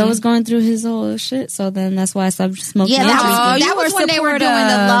things. Joe was going through his whole shit, so then that's why I stopped smoking. Yeah, that you was were when they were doing supportive.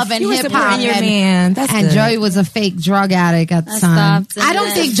 the love and You were hip hop. supporting your man. That's and good. Joey was a fake drug addict at the time. stopped, and I don't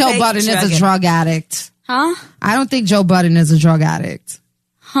then- think Joe Fake Budden is drug a drug addict. Huh? I don't think Joe Budden is a drug addict.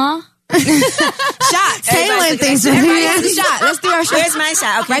 Huh? Shots. Kaylin thinks Everybody that. has a shot. Let's do our shot. Where's my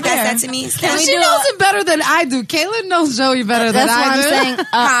shot? Okay, Right pass there. that to me. She knows it better than I do. Kaylin knows Joey better than That's what I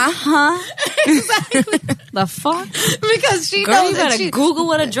I'm do. saying. The fuck? Because she Girl, knows you that better she. Google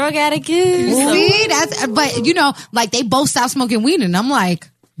what a drug addict is. See, that's but you know, like they both stopped smoking weed, and I'm like,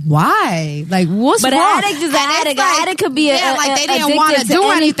 why? Like, what's But wrong? an addict is an And it's addict. like- An addict could be yeah, like they didn't want to do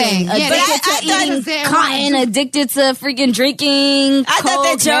anything. Yeah, Addicted I to thought- eating cotton, addicted to freaking drinking. I thought that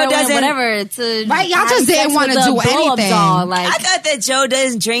coke, Joe heroin, doesn't- whatever. To Right, y'all having just didn't sex wanna with a do blow-up anything. doll, like, I thought that Joe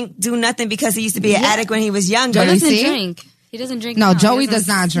doesn't do nothing because he used to be an addict when he was younger. Joe doesn't see? drink. He doesn't drink. No, now. Joey He doesn't- does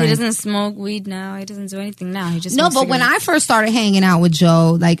not drink. He doesn't smoke weed now. He doesn't do anything now. He just No, smokes but when cigarettes. I first started hanging out with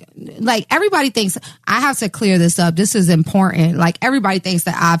Joe, like everybody thinks I have to clear this up. This is important. Like everybody thinks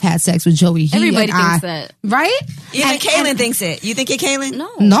that I've had sex with Joey. Everybody and thinks I- that. right? Even And- Kaylin and- thinks it. You think it, Kaylin? No.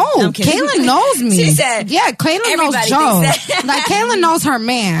 No, I'm kidding. Kaylin knows me. She said, "Yeah, Kaylin knows everybody Joe. thinks that. Like Kaylin knows her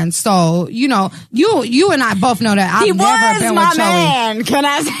man. So you know, you and I both know that I've He never was been my with Joey. man. Can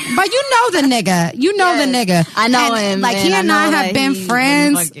I say? But you know the nigga. You know the nigga. I know And, him, Like and he I and know I have that been he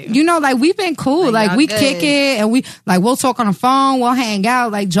friends. wouldn't fuck you. You know, like we've been cool. Like y'all we good. kick it and we'll talk on the phone. We'll hang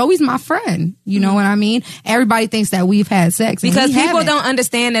out. Like Joey's my friend. You know what I mean? Everybody thinks that we've had sex and Because we people haven't. don't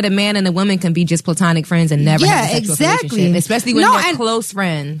understand that a man and a woman can be just platonic friends and never Yeah, have a sexual exactly. relationship, especially when No, they're and- close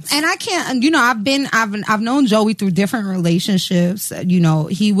friends. And I can't, you know, I've known Joey through different relationships. You know,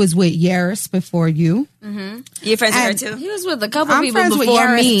 he was with Yaris before you. You're friends And- with her too? He was with a couple I'm people friends with before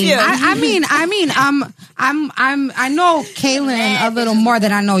Yaris. me. Yeah. I mean, I know Kaylin a little more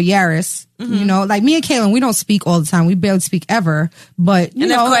than I know Yaris. You know, like me and Kaylin, we don't speak all the time. We barely speak ever. But you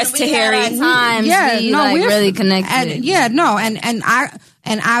And of know, course, Tahiri. Times we like we're really connected. And, yeah, no, and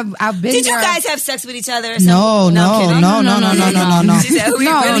I've been. Did you there. guys have sex with each other or No, something? no, kidding. no, no, no, no, no, no. She said, who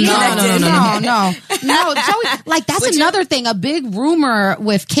you really connected? No, Joey. Like that's another thing. A big rumor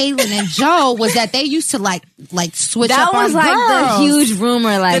with Kaylin and Joe was that they used to like switch That up was on like girls. the huge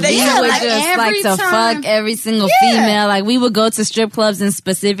rumor. Like They we used to, would like, just every like to time- fuck every single Yeah. female. Like we would go to strip clubs and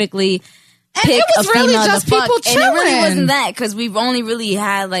specifically And pick it was a really female just to fuck. people And it really chilling. wasn't that because we've only really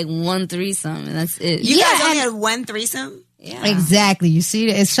had like one threesome and that's it. You Yeah, guys only and- had one threesome? Yeah. Exactly. You see,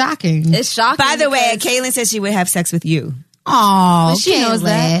 it's shocking. It's shocking. By the way, because- Kaylin said she would have sex with you. Oh, But she knows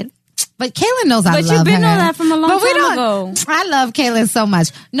that. But Kaylin knows I But love you been her. know that from a long But we time don't- ago. I love Kaylin so much.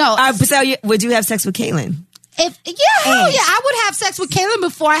 No, Would you have sex with Kaylin? hell yeah, I would have sex with Kaylin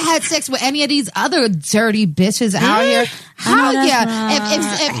before I had sex with any of these other dirty bitches out here. Hell that's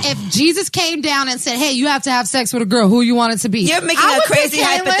yeah! If Jesus came down and said, "Hey, you have to have sex with a girl," who you want it to be? You're making I a would crazy pick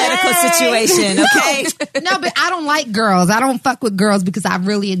Kaylin. hypothetical situation, okay? No, but I don't like girls. I don't fuck with girls because I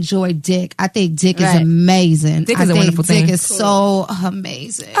really enjoy dick. I think dick is Right. amazing. Dick I is a think wonderful dick thing. is so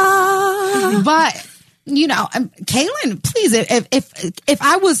amazing. But you know, Kaylin, please, if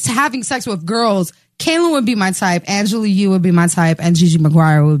I was having sex with girls, Kaylin would be my type, Angela Yu would be my type, and Gigi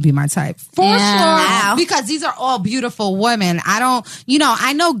McGuire would be my type. For Yeah. sure. Because these are all beautiful women. I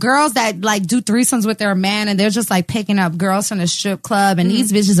know girls that like do threesomes with their man and they're just like picking up girls from the strip club and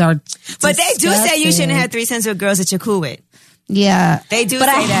these bitches are But they do say you shouldn't disgusting. have threesomes with girls that you're cool with. Yeah. They do But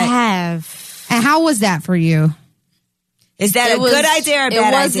say I that. have. And how was that for you? Is that It a was- good idea or a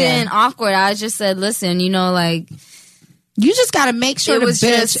bad It wasn't idea? awkward. I just said, listen, you know, like You just got to make sure It the was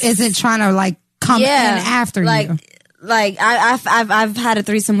bitch just- isn't trying to like come in after like, you. Like I've had a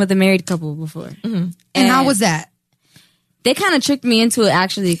threesome with a married couple before, And how was that? They kind of tricked me into it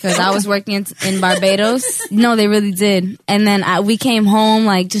actually because I was working in Barbados. No, they really did. And then we came home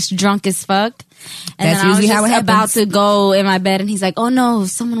like just drunk as fuck. And That's then I was usually how just it about happens. to go in my bed, and he's like, "Oh no,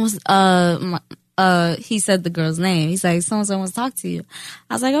 someone was he said the girl's name. He's like, someone wants to talk to you."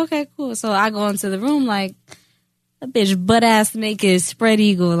 I was like, "Okay, cool." So I go into the room like a bitch butt ass naked, spread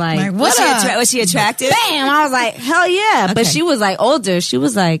eagle, like Was she attractive? bam! I was like, hell yeah. But Okay. she was like older. She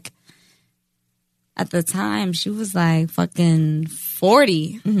was like, at the time, she was like fucking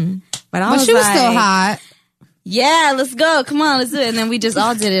 40. Mm-hmm. But But she was like, still hot. yeah, let's go. Come on, let's do it. And then we just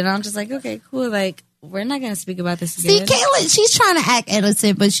all did it. And I'm just like, okay, cool. Like, we're not going to speak about this See, again. Caitlin, she's trying to act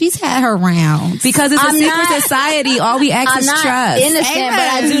innocent, but she's had her rounds. Because it's a I'm secret not- society. All we ask I'm is not trust. innocent, but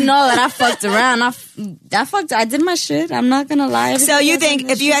I do know that I fucked around. I did my shit. I'm not going to lie. So you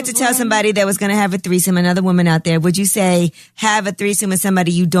think if you had to tell somebody that was going to have a threesome, another woman out there, would you say have a threesome with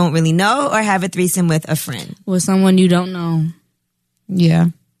somebody you don't really know or have a threesome with a friend? with someone you don't know. Yeah.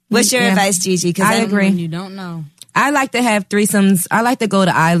 What's your advice, Gigi? I agree. When you don't know. I like to have threesomes. I like to go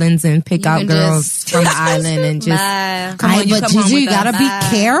to islands and pick out girls from the island and just But Gigi, you gotta be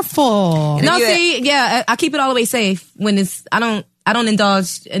careful. No, I keep it all the way safe when it's. I don't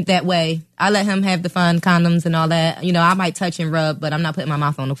indulge in that way. I let him have the fun, condoms and all that. You know, I might touch and rub, but I'm not putting my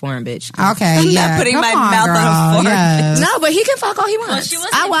mouth on a foreign bitch. Okay, I'm not putting my mouth on a foreign bitch. No, but he can fuck all he wants.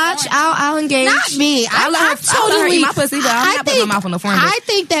 I watch. I'll engage. Not me. I'll let her eat my pussy, but I'm not putting my mouth on a foreign bitch. I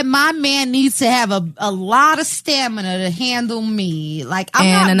think that my man needs to have a lot of stamina to handle me. Like,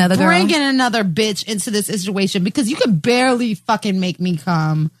 I'm not bringing another bitch into this situation because you can barely fucking make me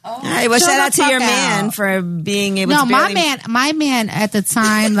come. All right, well, shout out to your man for being able to. No, my man at the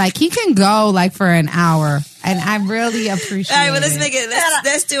time, like, he can go like for an hour, and I really appreciate it. All right, well, let's make it.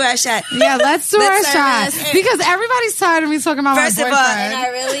 Let's do our shot. Yeah, let's do our shot because everybody's tired of me talking about First my of boyfriend. all, And I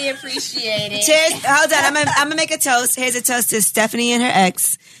really appreciate it. Cheers. Hold on, I'm gonna make a toast. Here's a toast to Stephanie and her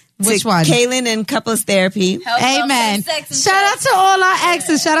ex. Which to one? Kaylin and couples therapy. Amen. Shout out to all our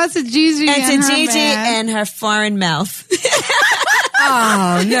exes. Shout out to Gigi and to her Gigi man. and her foreign mouth.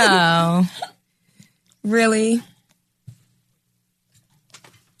 Oh no! Really?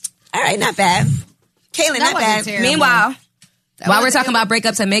 All right, not bad. Kaylin, not bad. terrible. Meanwhile, while we're talking about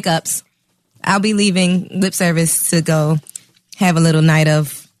breakups and makeups, I'll be leaving lip service to go have a little night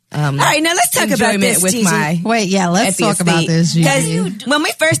of. All right, now let's talk about enjoyment this, with Gigi. my. Wait, yeah, let's At the talk about estate. this, Because Gigi. when we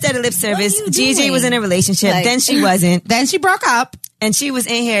first started lip service, What are you Gigi doing? was in a relationship. Like- Then she wasn't. Then she broke up. And she was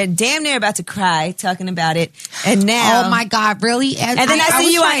in here damn near about to cry talking about it. And now. Oh my God, really? And then I see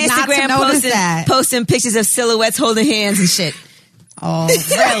was you on trying not to Instagram notice posting pictures of silhouettes holding hands and shit. Oh,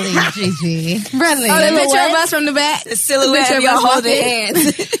 really, Gigi? Really? Oh, the picture of us from the back. The silhouette Picture of of y'all us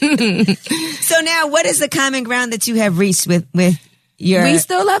holding walking. hands. So now, what is the common ground that you have reached with your... We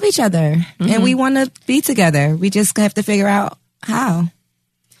still love each other, and we want to be together. We just have to figure out how.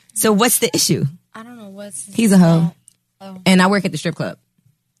 So what's the issue? I don't know what's. He's a hoe, and I work at the strip club.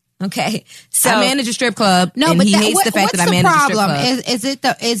 Okay. So I manage a strip club, No, and but he hates what, the fact what's that I the manage a strip problem?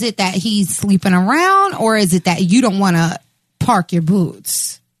 club. Is it that he's sleeping around, or is it that you don't want to park your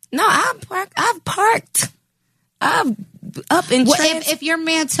boots? No, I've parked. I've up in Well, trance. if your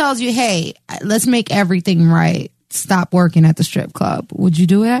man tells you, "Hey, let's make everything right. Stop working at the strip club," would you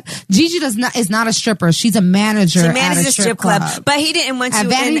do it? Gigi is not a stripper. She's a manager. she manages at a strip club. But he didn't want At you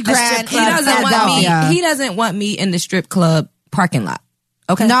Vanity in a strip Grand, he club. doesn't want Philadelphia. me. He doesn't want me in the strip club parking lot.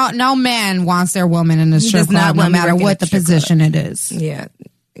 Okay. No man wants their woman in the strip does not club, no want me matter working what at the the strip position it is. Yeah.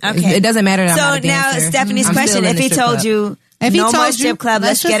 Okay. It doesn't matter that So I'm not a now dancer. Stephanie's I'm question, still in if the he strip told club. you, If he no told more you, strip club,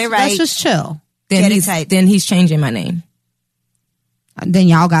 let's get it right. Let's just chill. then get it he's tight. then he's changing my name. Then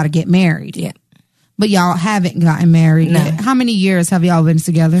y'all got to get married. Yeah. But y'all haven't gotten married No. yet. How many years have y'all been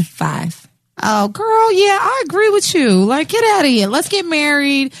together? 5. Oh, girl, yeah, I agree with you. Like, get out of here. Let's get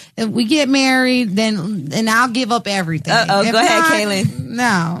married. If we get married, then I'll give up everything. Uh-oh, If go ahead, not, Kaylin.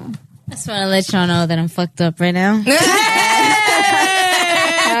 No. I just want to let y'all know that I'm fucked up right now.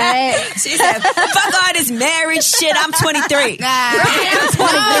 She said, fuck all this marriage shit. I'm 23.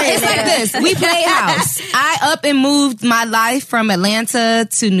 It's like this. We play house. I up and moved my life from Atlanta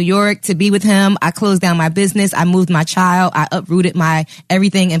to New York to be with him. I closed down my business. I moved my child. I uprooted my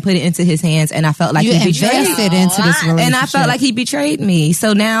everything and put it into his hands. And I felt like You he betrayed invested into this relationship. And I felt like he betrayed me.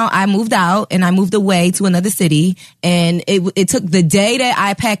 So now I moved out and I moved away to another city. And it took the day that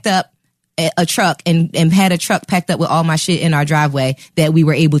I packed up a truck and had a truck packed up with all my shit in our driveway that we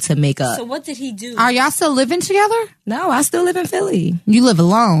were able to make up. So what did he do? Are y'all still living together? No, I still live in Philly. You live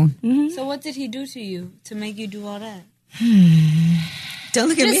alone. So what did he do to you to make you do all that? Don't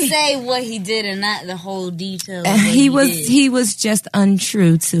look at Just me. say what he did and not the whole detail. He was just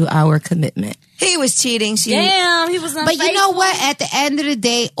untrue to our commitment. He was cheating. Damn, he was unfaithful. But you know what? At the end of the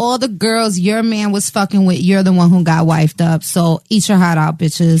day, all the girls your man was fucking with, you're the one who got wifed up. So eat your heart out,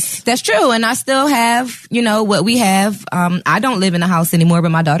 bitches. That's true. And I still have, what we have. I don't live in the house anymore,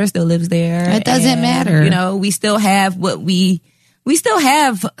 but my daughter still lives there. It doesn't And, matter. We still have we still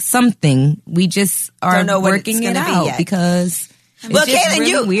have something. We just are Don't know what working it's it gonna be out yet. because Well, it's just Kaylin,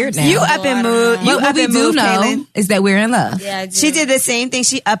 really weird now. you up and moved. You But up what we and do moved, know Kaylin. is that we're in love. Yeah, I do. She did the same thing.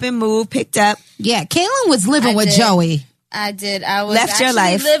 She up and moved, picked up. Yeah, Kaylin was living I with did. Joey. I did. I was Left your actually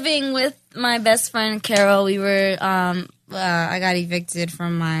life. living with my best friend Carol. We were. I got evicted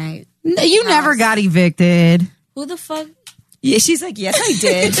from my. You never got evicted. Who the fuck? Yeah, she's like, yes, I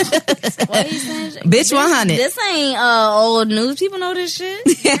did. What are you saying? Bitch 100. This ain't old news. People know this shit.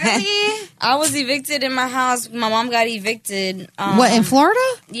 Really? I was evicted in my house. My mom got evicted. What, in Florida?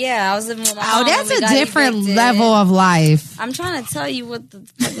 Yeah, I was living with my Oh, mom. that's when we a got different evicted. level of life. I'm trying to tell you what the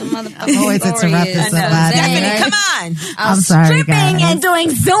fucking motherfucking always story interrupt is. us So about then, Stephanie, come on. I was I'm sorry, stripping guys. and doing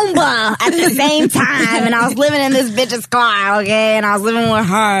Zumba at the same time, and I was living in this bitch's car, okay, and I was living with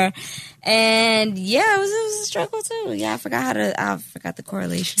her, and yeah, it was a struggle too. Yeah, I forgot the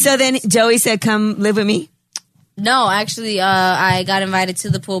correlation. So then Joey said, come live with me. No, actually, I got invited to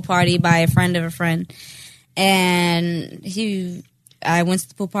the pool party by a friend of a friend, and I went to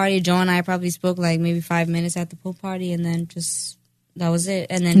the pool party. Joe and I probably spoke like maybe 5 minutes at the pool party, and then that was it.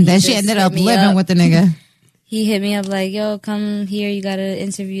 And then She ended up living with the nigga. He hit me up like, yo, come here. You got an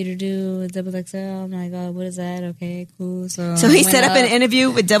interview to do with XXL. I'm like, oh, what is that? Okay, cool. So So he I set went up an interview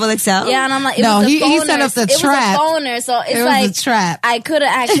with XXL? Yeah, and I'm like, No, was a he phoner. set up the It trap. was a phoner, so it's It was like a trap. I could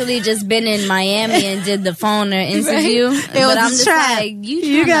have actually just been in Miami and did the phoner interview. It but was I'm a just trap. like,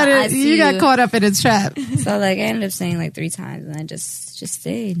 you got caught up in a trap. So like I ended up staying like 3 times, and I just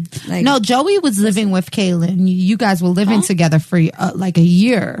stayed. Like No, Joey was living with Kaylin. You guys were living together for like a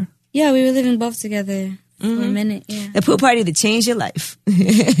year. yeah, we were living both together for a minute. Yeah, The pool party that changed your life.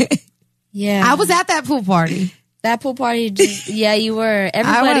 yeah. I was at that pool party. that pool party. Yeah, you were.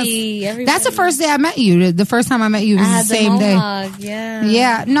 Everybody. That's the first day I met you. The first time I met you was I had the same day. mohawk, yeah.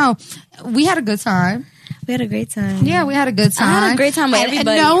 Yeah, no, we had a good time. We had a great time. Yeah, we had a good time. I had a great time with And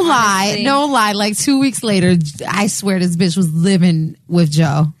everybody, no honestly. lie. Like 2 weeks later, I swear this bitch was living with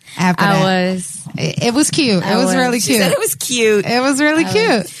Joe. After that, I was. It was cute. It was really She cute. said it was cute. It was really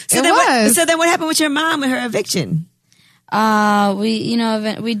cute. So then what happened with your mom and her eviction?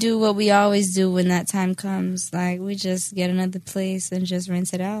 We do what we always do when that time comes. Like we just get another place and just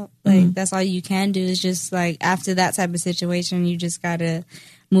rent it out. Like that's all you can do is just like after that type of situation, you just gotta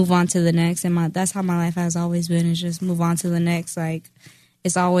move on to the next. And that's how my life has always been. Is just move on to the next. Like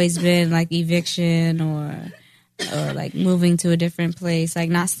it's always been like eviction or like moving to a different place. Like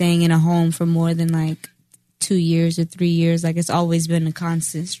not staying in a home for more than like 2 years or 3 years. Like it's always been a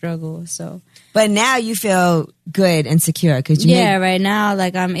constant struggle. So. But now you feel good and secure because Right now,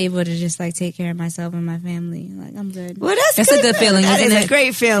 like I'm able to just like take care of myself and my family. Like I'm good. Well, that's a good feeling, That isn't is it? a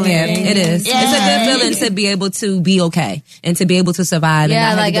great feeling. Yeah, it is. Yeah. It's a good feeling to be able to be okay and to be able to survive Yeah,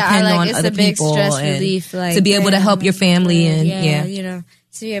 and not like, have to depend I, like, on it's other a big people stress and relief, like, to be able to help your family and yeah. you know,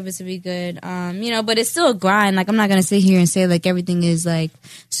 to be able to be good. But it's still a grind. Like I'm not gonna sit here and say like everything is like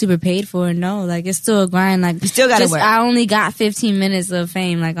super paid for. No, like it's still a grind. Like You still gotta just, work. I only got 15 minutes of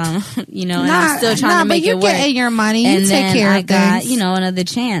fame. Like and I'm still trying to make but you it work. getting your money. And You then take care I of got, things. another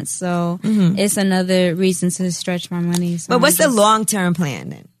chance. So it's another reason to stretch my money. So But what's I'm the just- long-term plan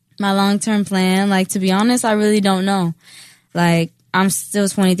then? my long-term plan? Like, to be honest, I really don't know. Like, I'm still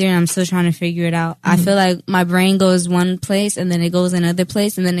 23 and I'm still trying to figure it out. I feel like my brain goes one place and then it goes another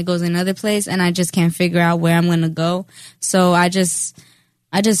place and then it goes another place and I just can't figure out where I'm going to go. So I just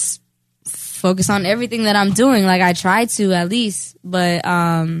focus on everything that I'm doing. Like I try to at least, but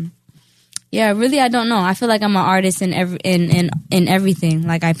really I don't know. I feel like I'm an artist in everything.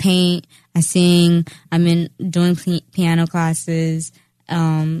 Like I paint, I sing, I'm doing piano classes,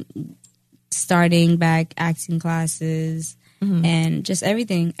 starting back acting classes. And just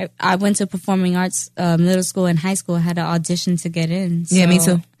everything. I went to performing arts middle school and high school. I had to audition to get in. Yeah, me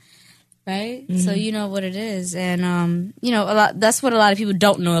too. Right? So you know what it is. And, that's what a lot of people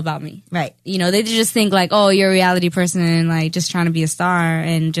don't know about me. Right. They just think like, oh, you're a reality person and like just trying to be a star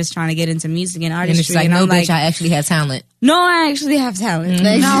and just trying to get into music and And artistry. it's like, and no, I'm bitch, I actually have talent. no, I actually have talent.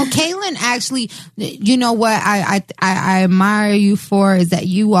 Like, No, Kaylin actually, you know what I admire you for is that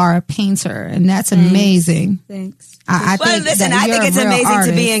you are a painter, and that's amazing. Thanks. I Well, think listen, that I you're think a it's real amazing to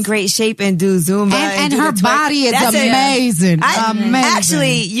artist. be in great shape and do Zumba. And do her the twerk. body is That's amazing. Amazing.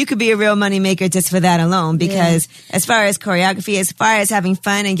 Actually, you could be a real money maker just for that alone because as far as choreography, as far as having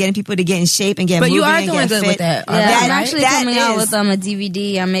fun and getting people to get in shape and get But moving you are and doing get good fit, with that. Yeah, Right? I'm actually that coming out is- with a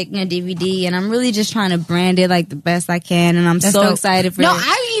DVD. I'm making a DVD, and I'm really just trying to brand it like the best I can. And I'm That's so dope. excited for No, it.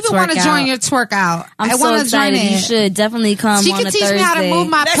 I even Twerk want to out. join your twerk out. I'm I so want to join excited. it. You should definitely come She on can a teach Thursday. me how to move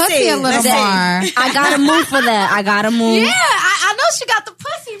my Let's pussy see, a little let's more. see. I gotta move for that. I gotta move. Yeah, I know she got the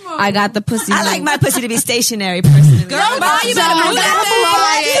pussy move. I got the pussy. I move. like my pussy to be stationary personally. Girl, bye, you better move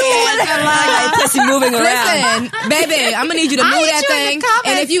I like my pussy moving around. Listen, baby, I'm gonna need you to I move hit that you in the thing. comments.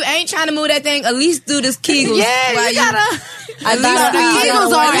 And if you ain't trying to move that thing, at least do this Kegels. Yeah, while you gotta.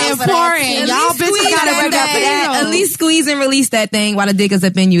 Kegels are important. Y'all bitches gotta work out for that. At least squeeze and release that thing while the dick is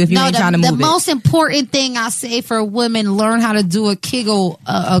up in you if you ain't trying to move it. The most important thing I say for women, learn how to do a Kegel,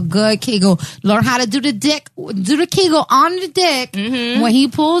 a good Kegel. Learn how to do the Kegel on the dick. When he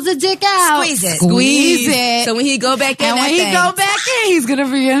pulls the dick out, squeeze it. So when he go back in, and when he go back in, he's gonna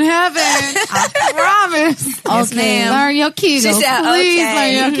be in heaven. I promise. Okay, learn your Kegels. Please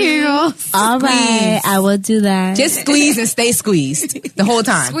learn your Kegels. All right, I will do that. Just squeeze and stay squeezed the whole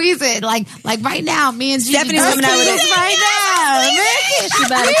time. Squeeze it like right now. Me and Gigi Stephanie's coming out with it right now. She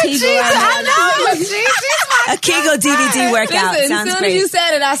about a Kegel right now. I know. A Kegel DVD workout. Listen, Sounds as soon great. as you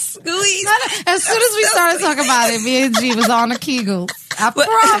said it, I squeezed. As soon as we started talking about it, me and G was on the Kegels. I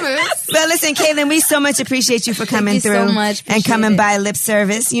promise. But listen, Kaylin, we so much appreciate you for coming Thank you through so much. and coming by Lip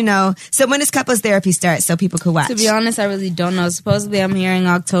Service. You know, so when does couples therapy start so people could watch? To be honest, I really don't know. Supposedly, I'm hearing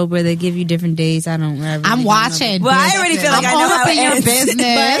October. They give you different days. I don't. I really I'm don't watching. Well, I already feel like I know how it ends. business.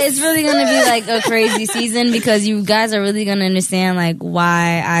 But it's really going to be like a crazy season because you guys are really going to understand like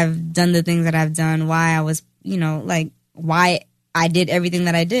why I've done the things that I've done, why I was, like why I did everything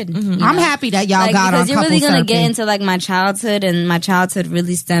that I did. I'm happy that y'all got on because you're really couples going to get therapy. into like my childhood, and my childhood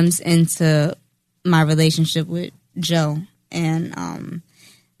really stems into my relationship with Joe, and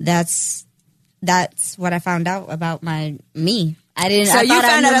that's what I found out about me. I didn't. So I you thought I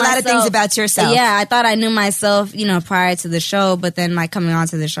found knew out a lot of myself. things about yourself. Yeah, I thought I knew myself, prior to the show, but then like coming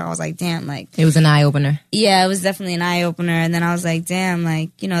onto the show, I was like, damn, like It was an eye opener. yeah, it was definitely an eye opener. And then I was like, damn, like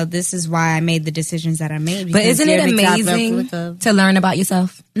this is why I made the decisions that I made. But isn't it you're the top amazing replica. to learn about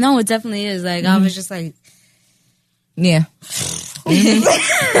yourself? No, it definitely is. Like I was just like, Yeah.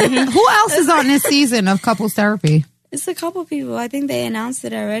 Who else is on this season of couples therapy? it's a couple people. I think they announced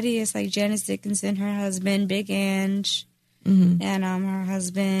it already. It's like Janice Dickinson, her husband, Big Ange, and her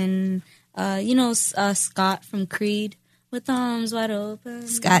husband, Scott from Creed with arms wide open.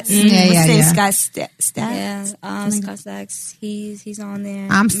 Scott, yeah. Scott Stack. Yeah, Scott Stacks. He's on there.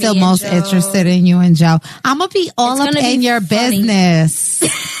 I'm still Me and most Joe. interested in you and Joe. I'm gonna be all It's up gonna in be your funny. business.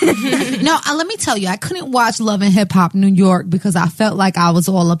 No, let me tell you, I couldn't watch Love and Hip Hop New York because I felt like I was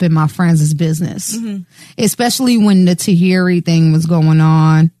all up in my friends' business, especially when the Tahiri thing was going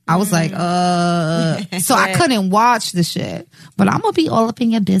on. I was like, so I couldn't watch the shit. But I'm gonna be all up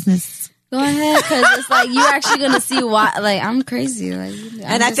in your business. Go ahead, because it's like you're actually gonna see why. Like I'm crazy. Like,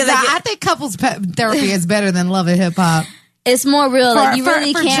 And I feel like I think couples therapy is better than Love and Hip Hop. it's more real. Like you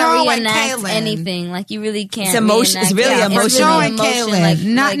really for can't Joe and reenact Kaylin. anything. Like you really can't. It's emotion- it's reenact really it. emotional. It's Joe really and emotion.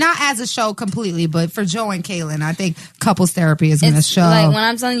 Kaylin, Like, not as a show completely, but for Joe and Kaylin, I think couples therapy is going to it's show. like when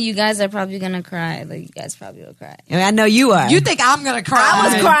I'm telling you, you guys are probably gonna cry. Like you guys probably will cry. I know you are. You think I'm going to cry?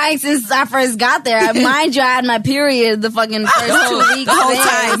 I was crying since I first got there. Mind you, I had my period the fucking first 2 weeks. The whole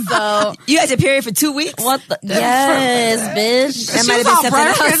there, time. So You had your period for 2 weeks? what? Yes, bitch. That She might was have on been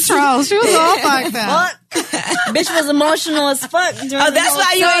birth something else. control. She was all like that. Bitch was emotional as fuck. Oh, that's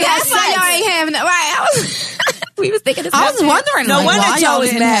why you ain't had That's why sex. y'all ain't having that. Right. We was thinking this. I was wondering No like, wonder why Joe y'all was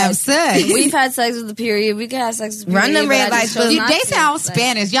didn't mad. have sex. We've had sex with the period. We could have sex with the period. Run them but red I just lights, chose but not They to. sound Like,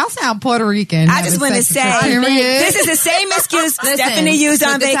 Spanish. Y'all sound Puerto Rican. I just want to say, this is the same excuse Stephanie used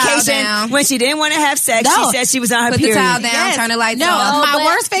on put the towel vacation down. when she didn't want to have sex. No. She said she was on her Put the period. towel down, turn the lights No, off. my but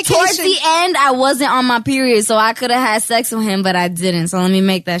worst vacation. Towards the end, I wasn't on my period, so I could have had sex with him, but I didn't. So let me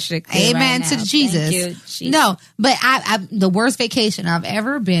make that shit clear. Amen right to now. Jesus. Thank you, Jesus. No, but I the worst vacation I've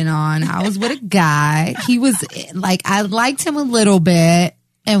ever been on, I was with a guy. He was like, I liked him a little bit.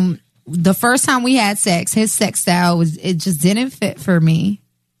 And the first time we had sex, his sex style it just didn't fit for me.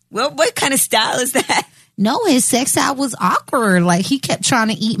 Well, what kind of style is that? No, his sex style was awkward. Like he kept trying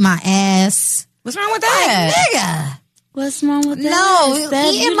to eat my ass. What's wrong with that? Nigga. What's wrong with that? No, Steph,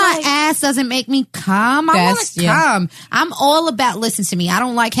 eating you my like- ass doesn't make me come. I want That's- to yeah. come. I'm all about, listen to me, I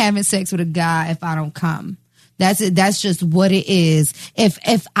don't like having sex with a guy if I don't come. That's it. That's just what it is.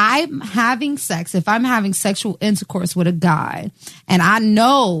 If I'm having sex, if I'm having sexual intercourse with a guy and I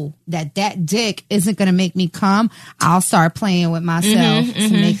know that dick isn't going to make me come, I'll start playing with myself to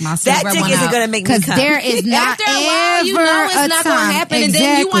make myself That rub dick one isn't out. going to make me 'Cause come. there is not After a while, you know ever it's a not time. going to happen, and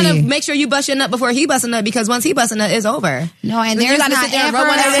then you want Exactly. to make sure you bust your nut before he busts a nut, because once he busts a nut, it's over. No, and Then there's you gotta not sit there and ever rub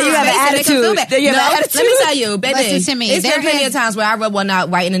one a out. And then you have an Face, and make him feel attitude. bad. Then you have No, an let me attitude. tell you, baby. Listen to me. It's There been plenty has- of times where I rub one out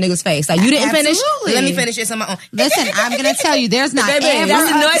right in the nigga's face. Like, you didn't finish? Absolutely. Let me finish this on my own. Listen, I'm going to tell you, there's not Baby, ever that's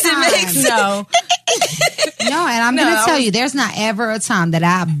the a noise it time. makes. No. No, and I'm No, going to tell you, there's not ever a time that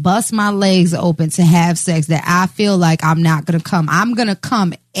I bust my legs open to have sex that I feel like I'm not going to come. I'm going to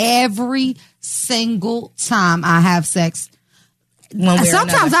come every single time I have sex. One way or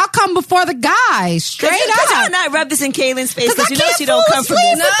Sometimes another. I'll come before the guy, straight Could y'all up. not rub this in Kaylin's face? Because I Because you know can't she don't fall come from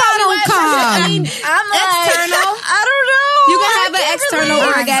asleep this. if I don't come. I'm like, I don't know. You can have an external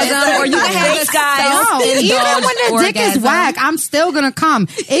orgasm, or you can have a even when the dick is whack, I'm still gonna come.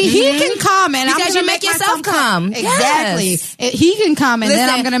 He can come, and because I'm gonna you make yourself come. Exactly. Yes. He can come, and then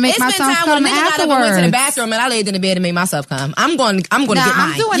I'm gonna make myself come afterwards. I went to the bathroom and I laid in the bed and made myself come. I'm going to get mine.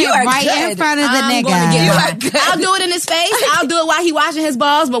 I'm doing it right in front of the nigga. I'll do it in his face. I'll do it while he washing his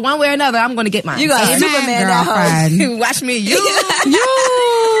balls. But one way or another, I'm going to get mine. You got Superman that hoe. Watch me. You.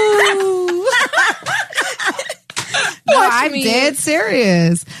 No, I'm dead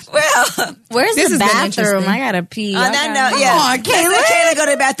serious. Well, where's the bathroom? I gotta pee. On that note, Kayla, go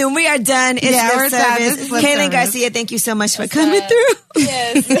to the bathroom. We are done. It's lip service. Kaylin Garcia, thank you so much for coming through.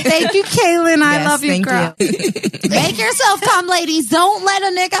 Yes. Thank you, Kaylin. I love you, girl. Make yourself come, ladies. Don't let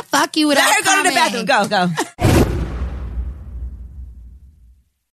a nigga fuck you without Let her go to the bathroom. Go.